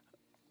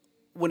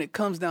when it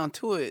comes down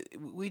to it,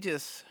 we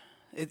just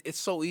it's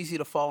so easy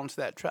to fall into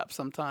that trap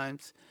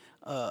sometimes.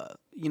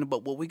 You know,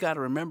 but what we got to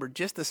remember,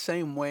 just the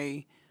same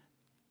way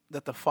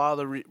that the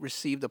Father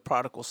received the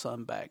prodigal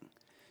son back,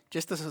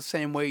 just as the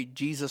same way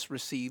Jesus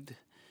received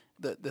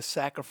the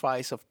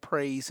sacrifice of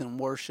praise and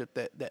worship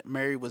that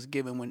Mary was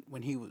given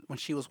when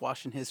she was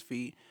washing his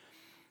feet,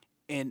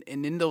 and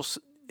in those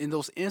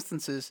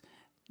instances,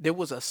 there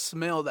was a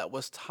smell that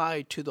was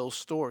tied to those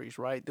stories,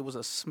 right? There was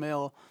a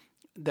smell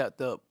that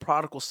the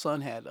prodigal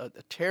son had, a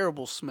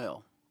terrible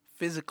smell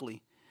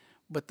physically,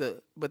 but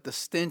the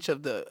stench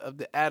of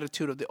the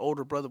attitude of the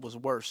older brother was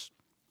worse.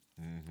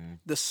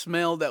 The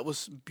smell that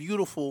was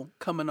beautiful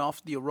coming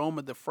off the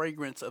aroma, the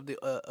fragrance of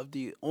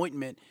the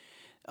ointment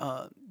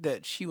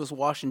that she was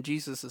washing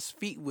Jesus's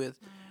feet with,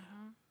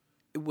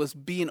 it was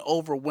being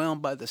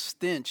overwhelmed by the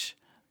stench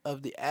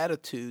of the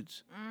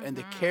attitudes and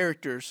the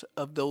characters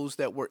of those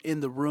that were in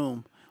the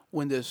room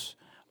when this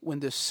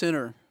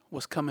sinner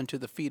was coming to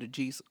the feet of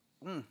Jesus.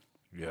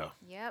 Yeah.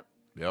 Yep.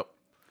 Yep.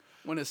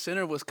 When a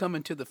sinner was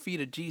coming to the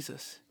feet of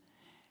Jesus.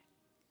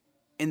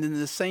 And in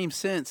the same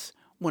sense,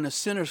 when a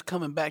sinner's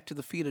coming back to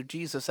the feet of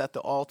Jesus at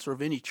the altar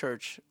of any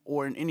church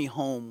or in any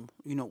home,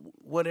 you know,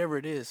 whatever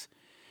it is,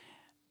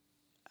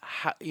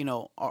 you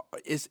know,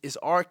 is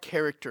our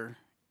character,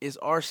 is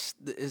our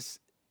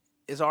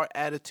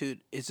attitude,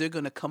 is it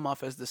going to come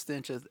off as the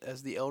stench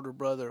as the elder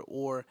brother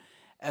or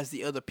as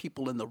the other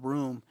people in the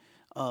room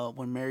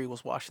when Mary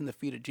was washing the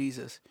feet of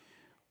Jesus?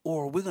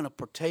 Or are we going to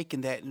partake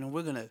in that, and are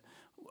we going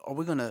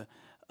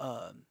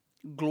to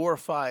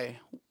glorify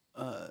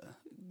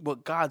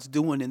what God's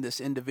doing in this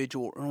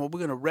individual, and are we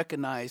going to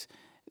recognize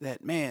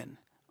that, man,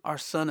 our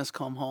son has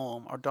come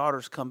home, our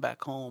daughter's come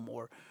back home,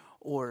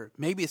 or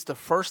maybe it's the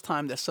first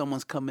time that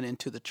someone's coming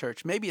into the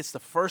church. Maybe it's the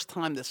first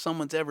time that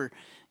someone's ever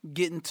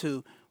getting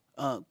to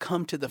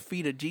come to the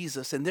feet of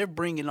Jesus, and they're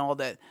bringing all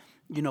that,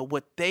 you know,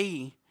 what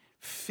they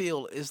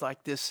feel is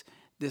like this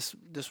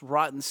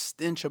rotten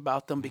stench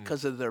about them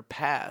because of their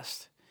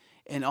past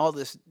and all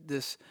this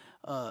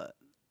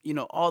you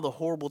know, all the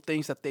horrible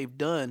things that they've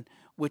done,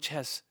 which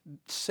has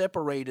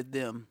separated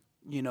them,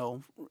 you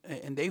know,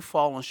 and they've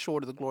fallen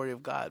short of the glory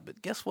of God.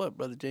 But guess what,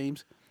 Brother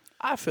James?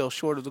 I fell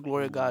short of the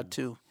glory of God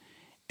too.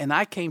 And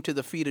I came to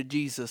the feet of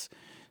Jesus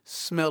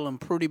smelling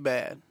pretty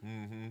bad.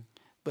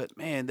 But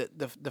man,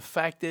 the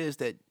fact is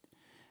that,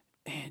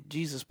 man,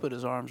 Jesus put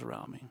his arms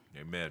around me.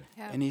 Amen.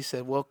 Yeah. And he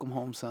said, welcome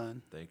home,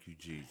 son. Thank you,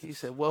 Jesus. He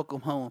said,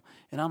 welcome home.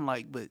 And I'm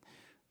like, but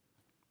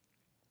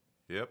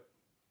Yep.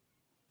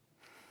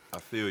 I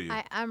feel you.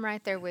 I'm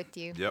right there with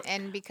you. Yep.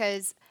 And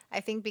because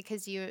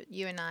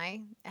you and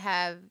I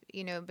have,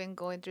 you know, been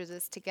going through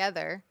this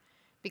together,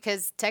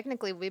 because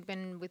technically we've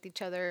been with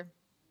each other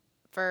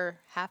for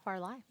half our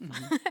life.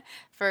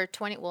 For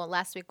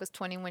last week was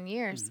 21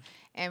 years.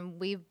 And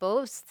we've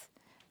both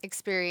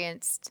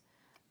experienced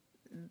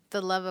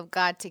the love of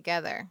God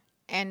together.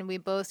 And we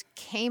both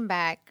came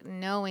back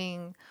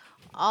knowing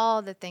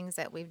all the things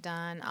that we've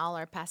done, all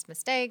our past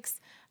mistakes,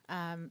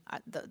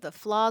 the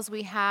flaws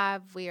we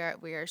have. We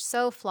are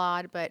so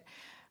flawed, but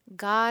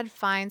God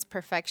finds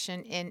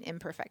perfection in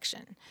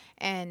imperfection.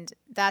 And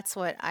that's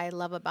what I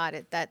love about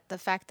it, that the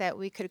fact that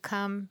we could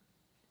come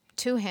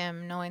to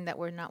him knowing that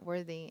we're not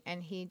worthy,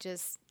 and he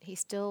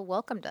still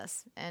welcomed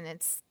us. And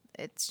it's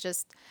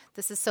just,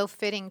 this is so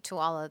fitting to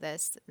all of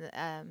this.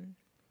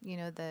 You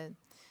know,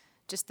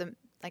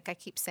 like I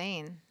keep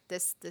saying,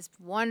 this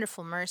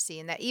wonderful mercy,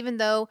 and that even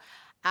though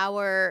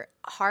our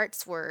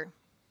hearts were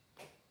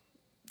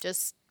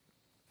just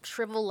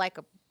shriveled like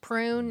a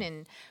prune,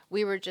 and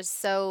we were just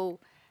so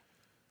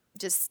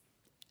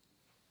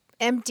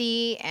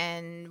empty,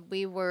 and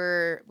we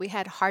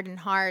had hardened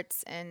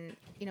hearts, and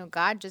you know,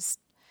 God just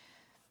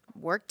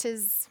worked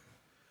his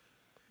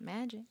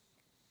magic.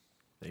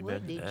 Amen.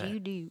 What did you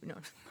do? No.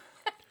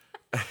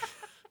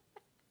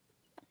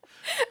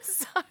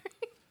 Sorry.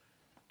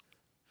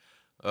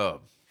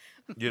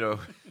 You know,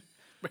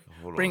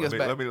 hold on. Bring us Let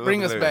back. me- let Bring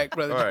me- us back,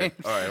 Brother All right,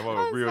 James. all right. I'm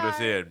gonna reel this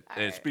sorry. in.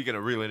 And speaking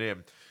of reeling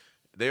in,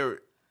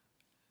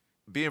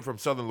 being from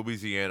Southern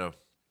Louisiana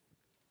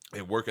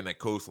and working that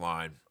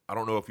coastline, I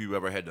don't know if you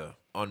ever had the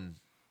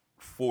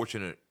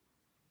unfortunate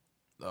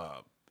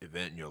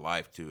event in your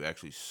life to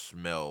actually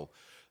smell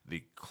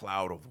the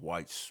cloud of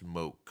white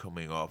smoke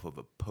coming off of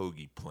a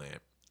pogie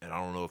plant. And I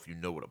don't know if you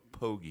know what a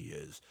pogie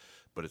is,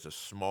 but it's a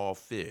small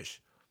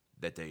fish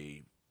that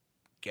they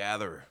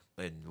gather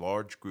in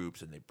large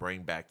groups and they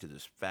bring back to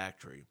this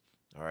factory,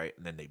 all right?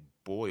 And then they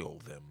boil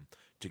them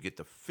to get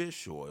the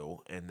fish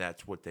oil, and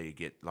that's what they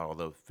get, all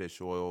the fish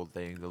oil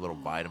things, the little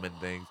vitamin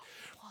things.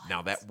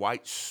 Now, that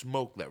white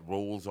smoke that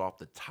rolls off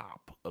the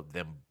top of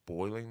them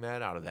boiling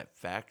that out of that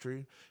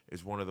factory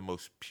is one of the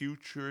most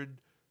putrid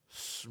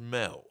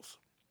smells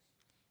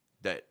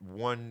that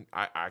one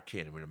I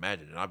can't even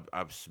imagine. And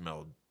I've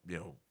smelled,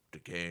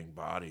 decaying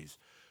bodies.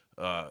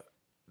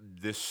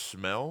 This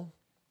smell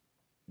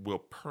will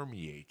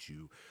permeate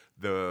you.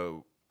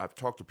 I've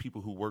talked to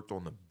people who worked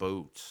on the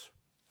boats.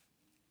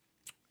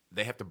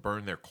 They have to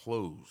burn their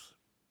clothes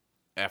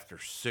after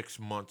 6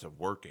 months of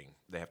working.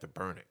 They have to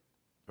burn it,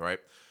 right?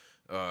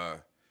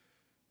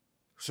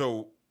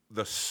 So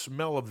the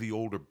smell of the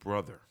older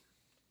brother,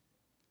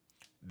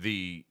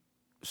 the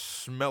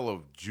smell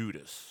of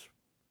Judas,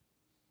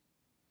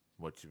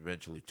 which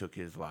eventually took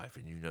his life,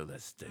 and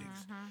that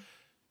stings,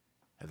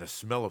 and the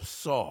smell of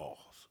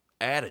Saul's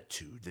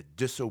attitude, the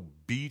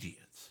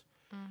disobedience.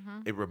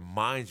 It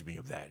reminds me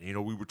of that.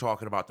 We were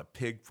talking about the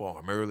pig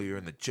farm earlier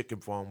and the chicken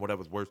farm,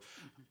 whatever's worse.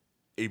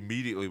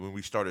 Immediately when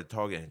we started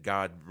talking and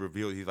God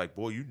revealed, he's like,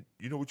 boy,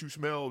 you know what you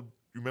smelled?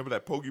 You remember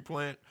that pogey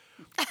plant?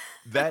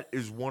 That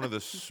is one of the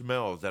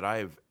smells that I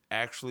have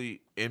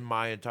actually in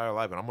my entire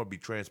life, and I'm going to be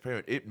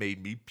transparent, it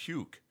made me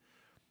puke.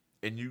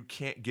 And you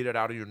can't get it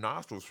out of your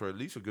nostrils for at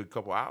least a good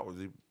couple hours.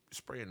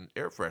 Spraying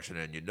air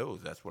freshener in your nose,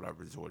 that's what I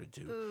resorted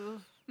to.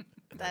 Ooh,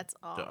 that's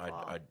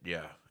awful.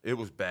 Yeah, it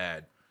was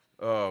bad.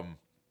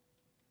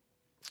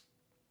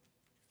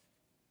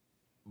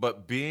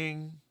 But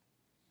being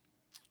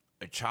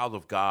a child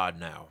of God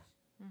now,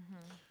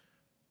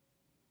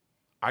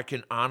 I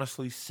can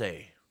honestly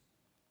say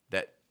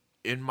that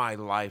in my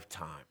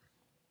lifetime,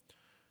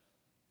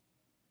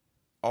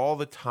 all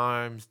the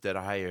times that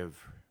I have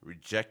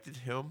rejected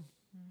him,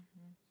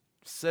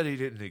 said he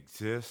didn't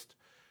exist,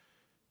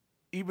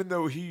 even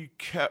though he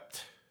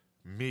kept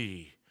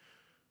me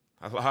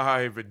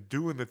alive and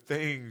doing the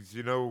things,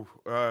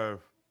 while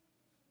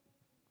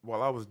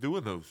I was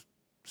doing those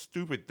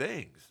stupid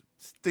things,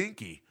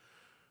 stinky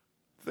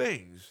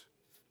things,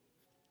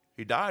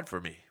 he died for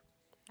me.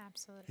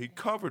 Absolutely. He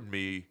covered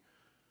me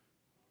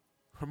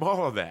from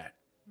all of that.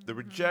 The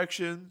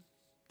rejection.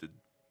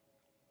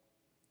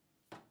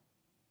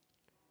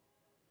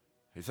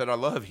 He said, I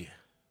love you.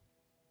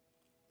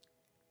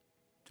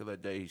 Till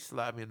that day he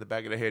slapped me in the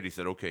back of the head. He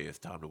said, okay, it's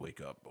time to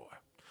wake up, boy.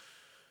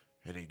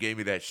 And he gave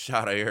me that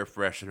shot of air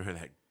freshener and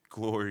that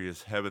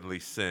glorious heavenly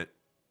scent.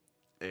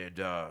 And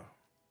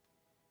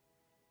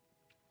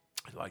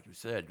like you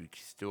said, we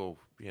still,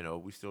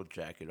 we still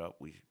jack it up.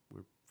 We're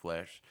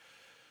flesh.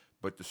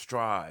 But to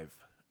strive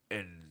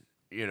and,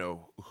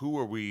 who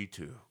are we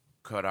to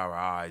cut our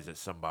eyes at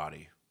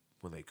somebody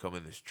when they come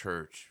in this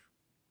church?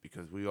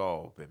 Because we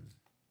all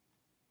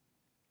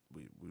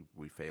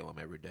we fail them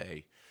every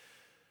day.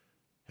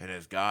 And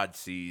as God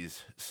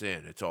sees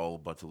sin, it's all a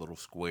bunch of little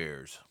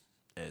squares.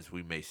 As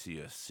we may see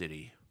a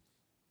city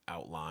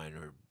outline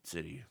or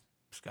city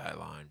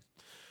skyline.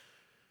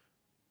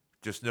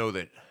 Just know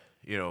that,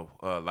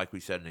 like we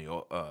said in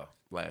the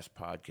last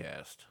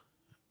podcast,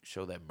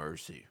 show that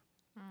mercy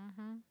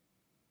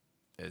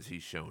as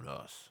he's shown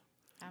us.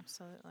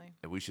 Absolutely.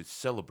 And we should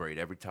celebrate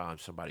every time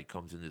somebody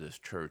comes into this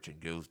church and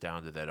goes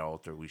down to that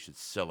altar. We should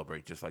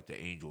celebrate just like the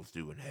angels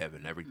do in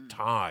heaven. Every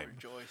time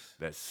Rejoice.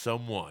 that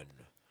someone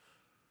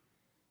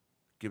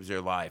gives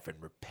their life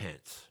and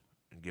repents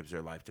and gives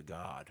their life to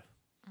God.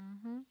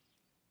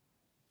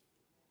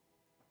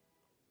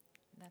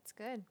 That's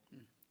good.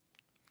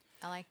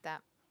 I like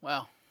that.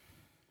 Wow.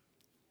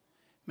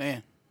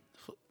 Man,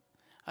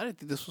 I didn't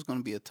think this was going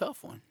to be a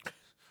tough one.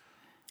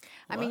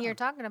 I mean, you're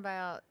talking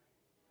about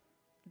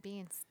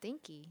being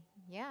stinky.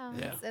 Yeah.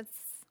 Yeah.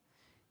 It's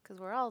because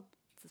we're all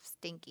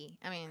stinky.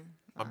 I mean,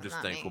 I'm just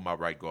not thankful me. my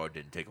right guard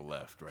didn't take a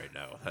left right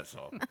now. That's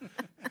all.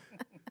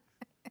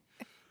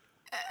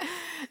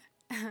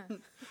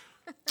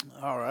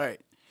 All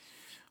right.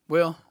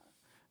 Well,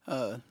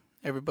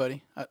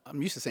 everybody,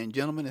 I'm used to saying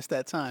gentlemen. It's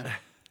that time.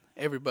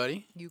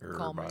 Everybody. You can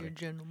call me a Everybody.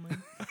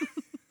 gentleman.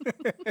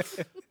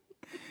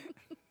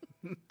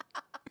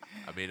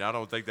 I mean, I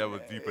don't think that was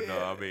deep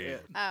enough. I mean,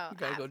 Oh, You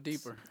got to go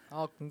deeper.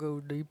 I can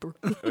go deeper.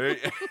 hey,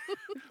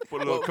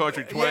 put a little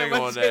country twang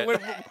on that.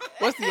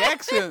 What's the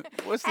accent?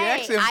 What's the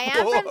Hey, accent I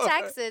am for? from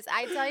Texas.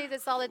 I tell you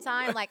this all the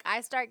time. Like,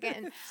 I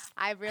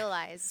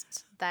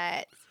realized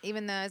that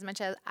even though as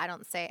much as I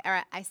don't say,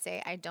 or I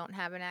say I don't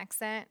have an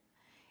accent,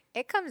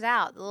 it comes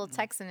out. The little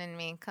Texan in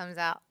me comes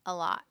out a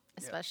lot,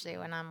 especially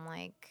when I'm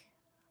like,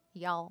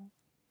 y'all,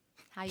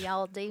 how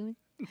y'all doing?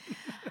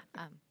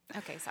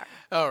 Okay, sorry.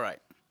 All right.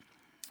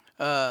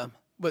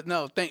 But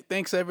no,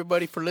 thanks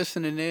everybody for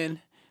listening in.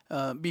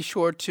 Be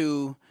sure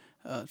to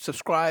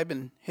subscribe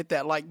and hit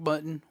that like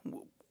button.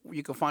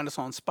 You can find us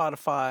on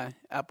Spotify,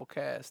 Apple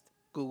Cast,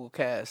 Google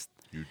Cast,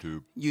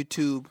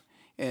 YouTube.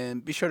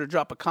 And be sure to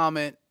drop a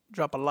comment,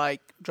 drop a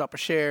like, drop a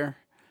share.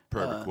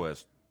 Prayer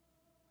request.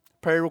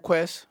 Prayer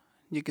requests,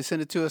 you can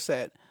send it to us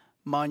at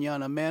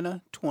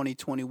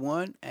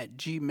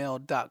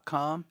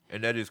manyanamana2021@gmail.com.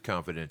 And that is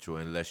confidential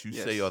unless you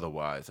say Yes.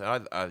 otherwise.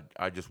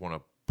 I just want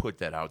to put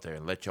that out there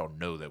and let y'all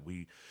know that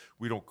we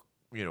don't,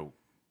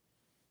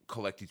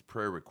 collect these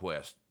prayer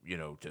requests,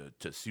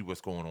 to see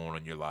what's going on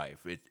in your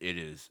life. It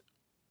is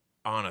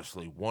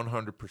honestly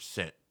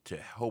 100% to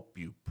help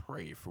you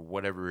pray for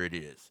whatever it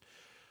is.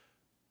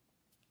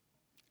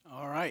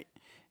 All right.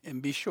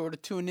 And be sure to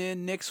tune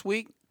in next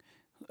week.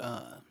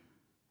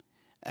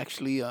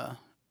 Captain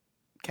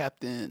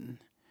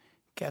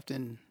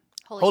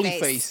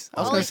Holyface.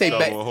 I was gonna say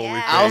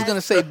I was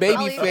gonna say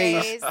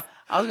Babyface.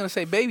 I was gonna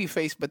say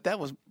Babyface, but that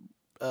was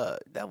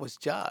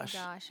Josh.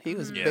 He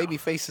was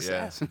Babyface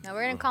assassin. No,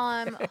 we're gonna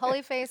call him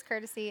Holyface,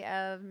 courtesy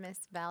of Miss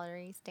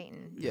Valerie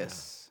Staten.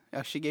 Yes.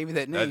 She gave you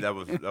that name. That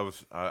was.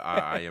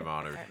 I am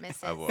honored.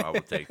 I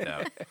will take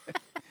that.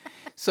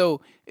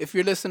 So if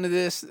you're listening to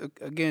this,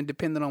 again,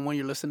 depending on when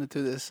you're listening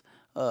to this,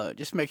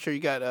 just make sure you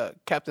got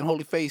Captain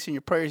Holyface in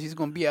your prayers. He's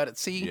going to be out at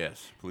sea.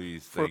 Yes,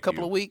 please. For a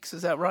couple of weeks.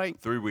 Is that right?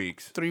 3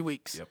 weeks. 3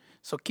 weeks. Yep.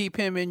 So keep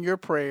him in your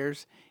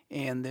prayers,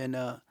 and then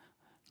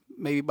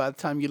maybe by the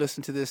time you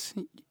listen to this,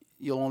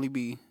 you'll only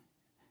be.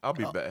 I'll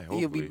be back. Hopefully.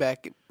 He'll be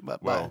back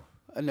by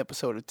an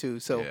episode or two.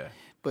 So,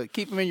 but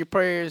keep him in your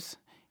prayers,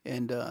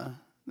 and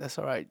that's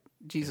all right.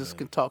 Jesus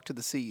can talk to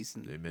the seas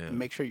and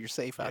make sure you're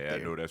safe out there.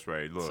 Yeah, I know that's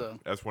right.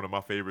 Look, that's one of my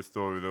favorite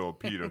stories, little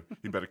Peter.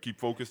 You better keep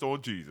focused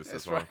on Jesus.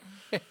 That's right.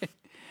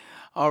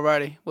 All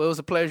righty. Well, it was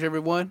a pleasure,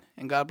 everyone,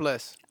 and God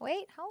bless.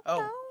 Wait, hold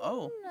on.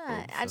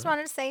 I just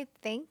wanted to say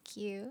thank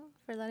you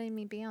for letting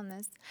me be on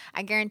this.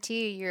 I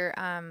guarantee you your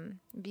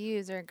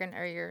views are going to,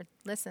 or your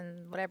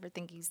whatever,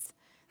 it's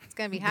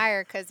going to be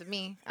higher because of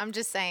me. I'm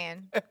just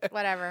saying.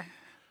 Whatever.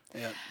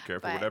 Yeah,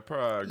 careful with that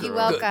pride, girl. You're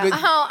welcome. Good.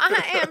 Oh,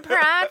 I am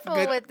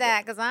prideful with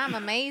that because I'm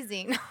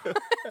amazing.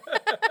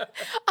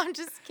 I'm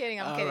just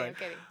kidding. I'm kidding.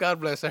 God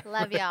bless her.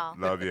 Love y'all.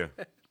 Love you.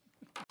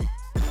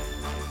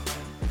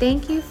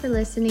 Thank you for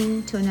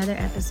listening to another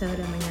episode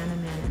of Manana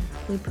Manna.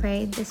 We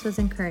pray this was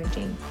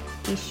encouraging.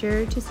 Be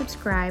sure to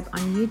subscribe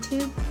on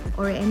YouTube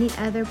or any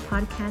other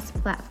podcast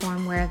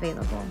platform where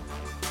available.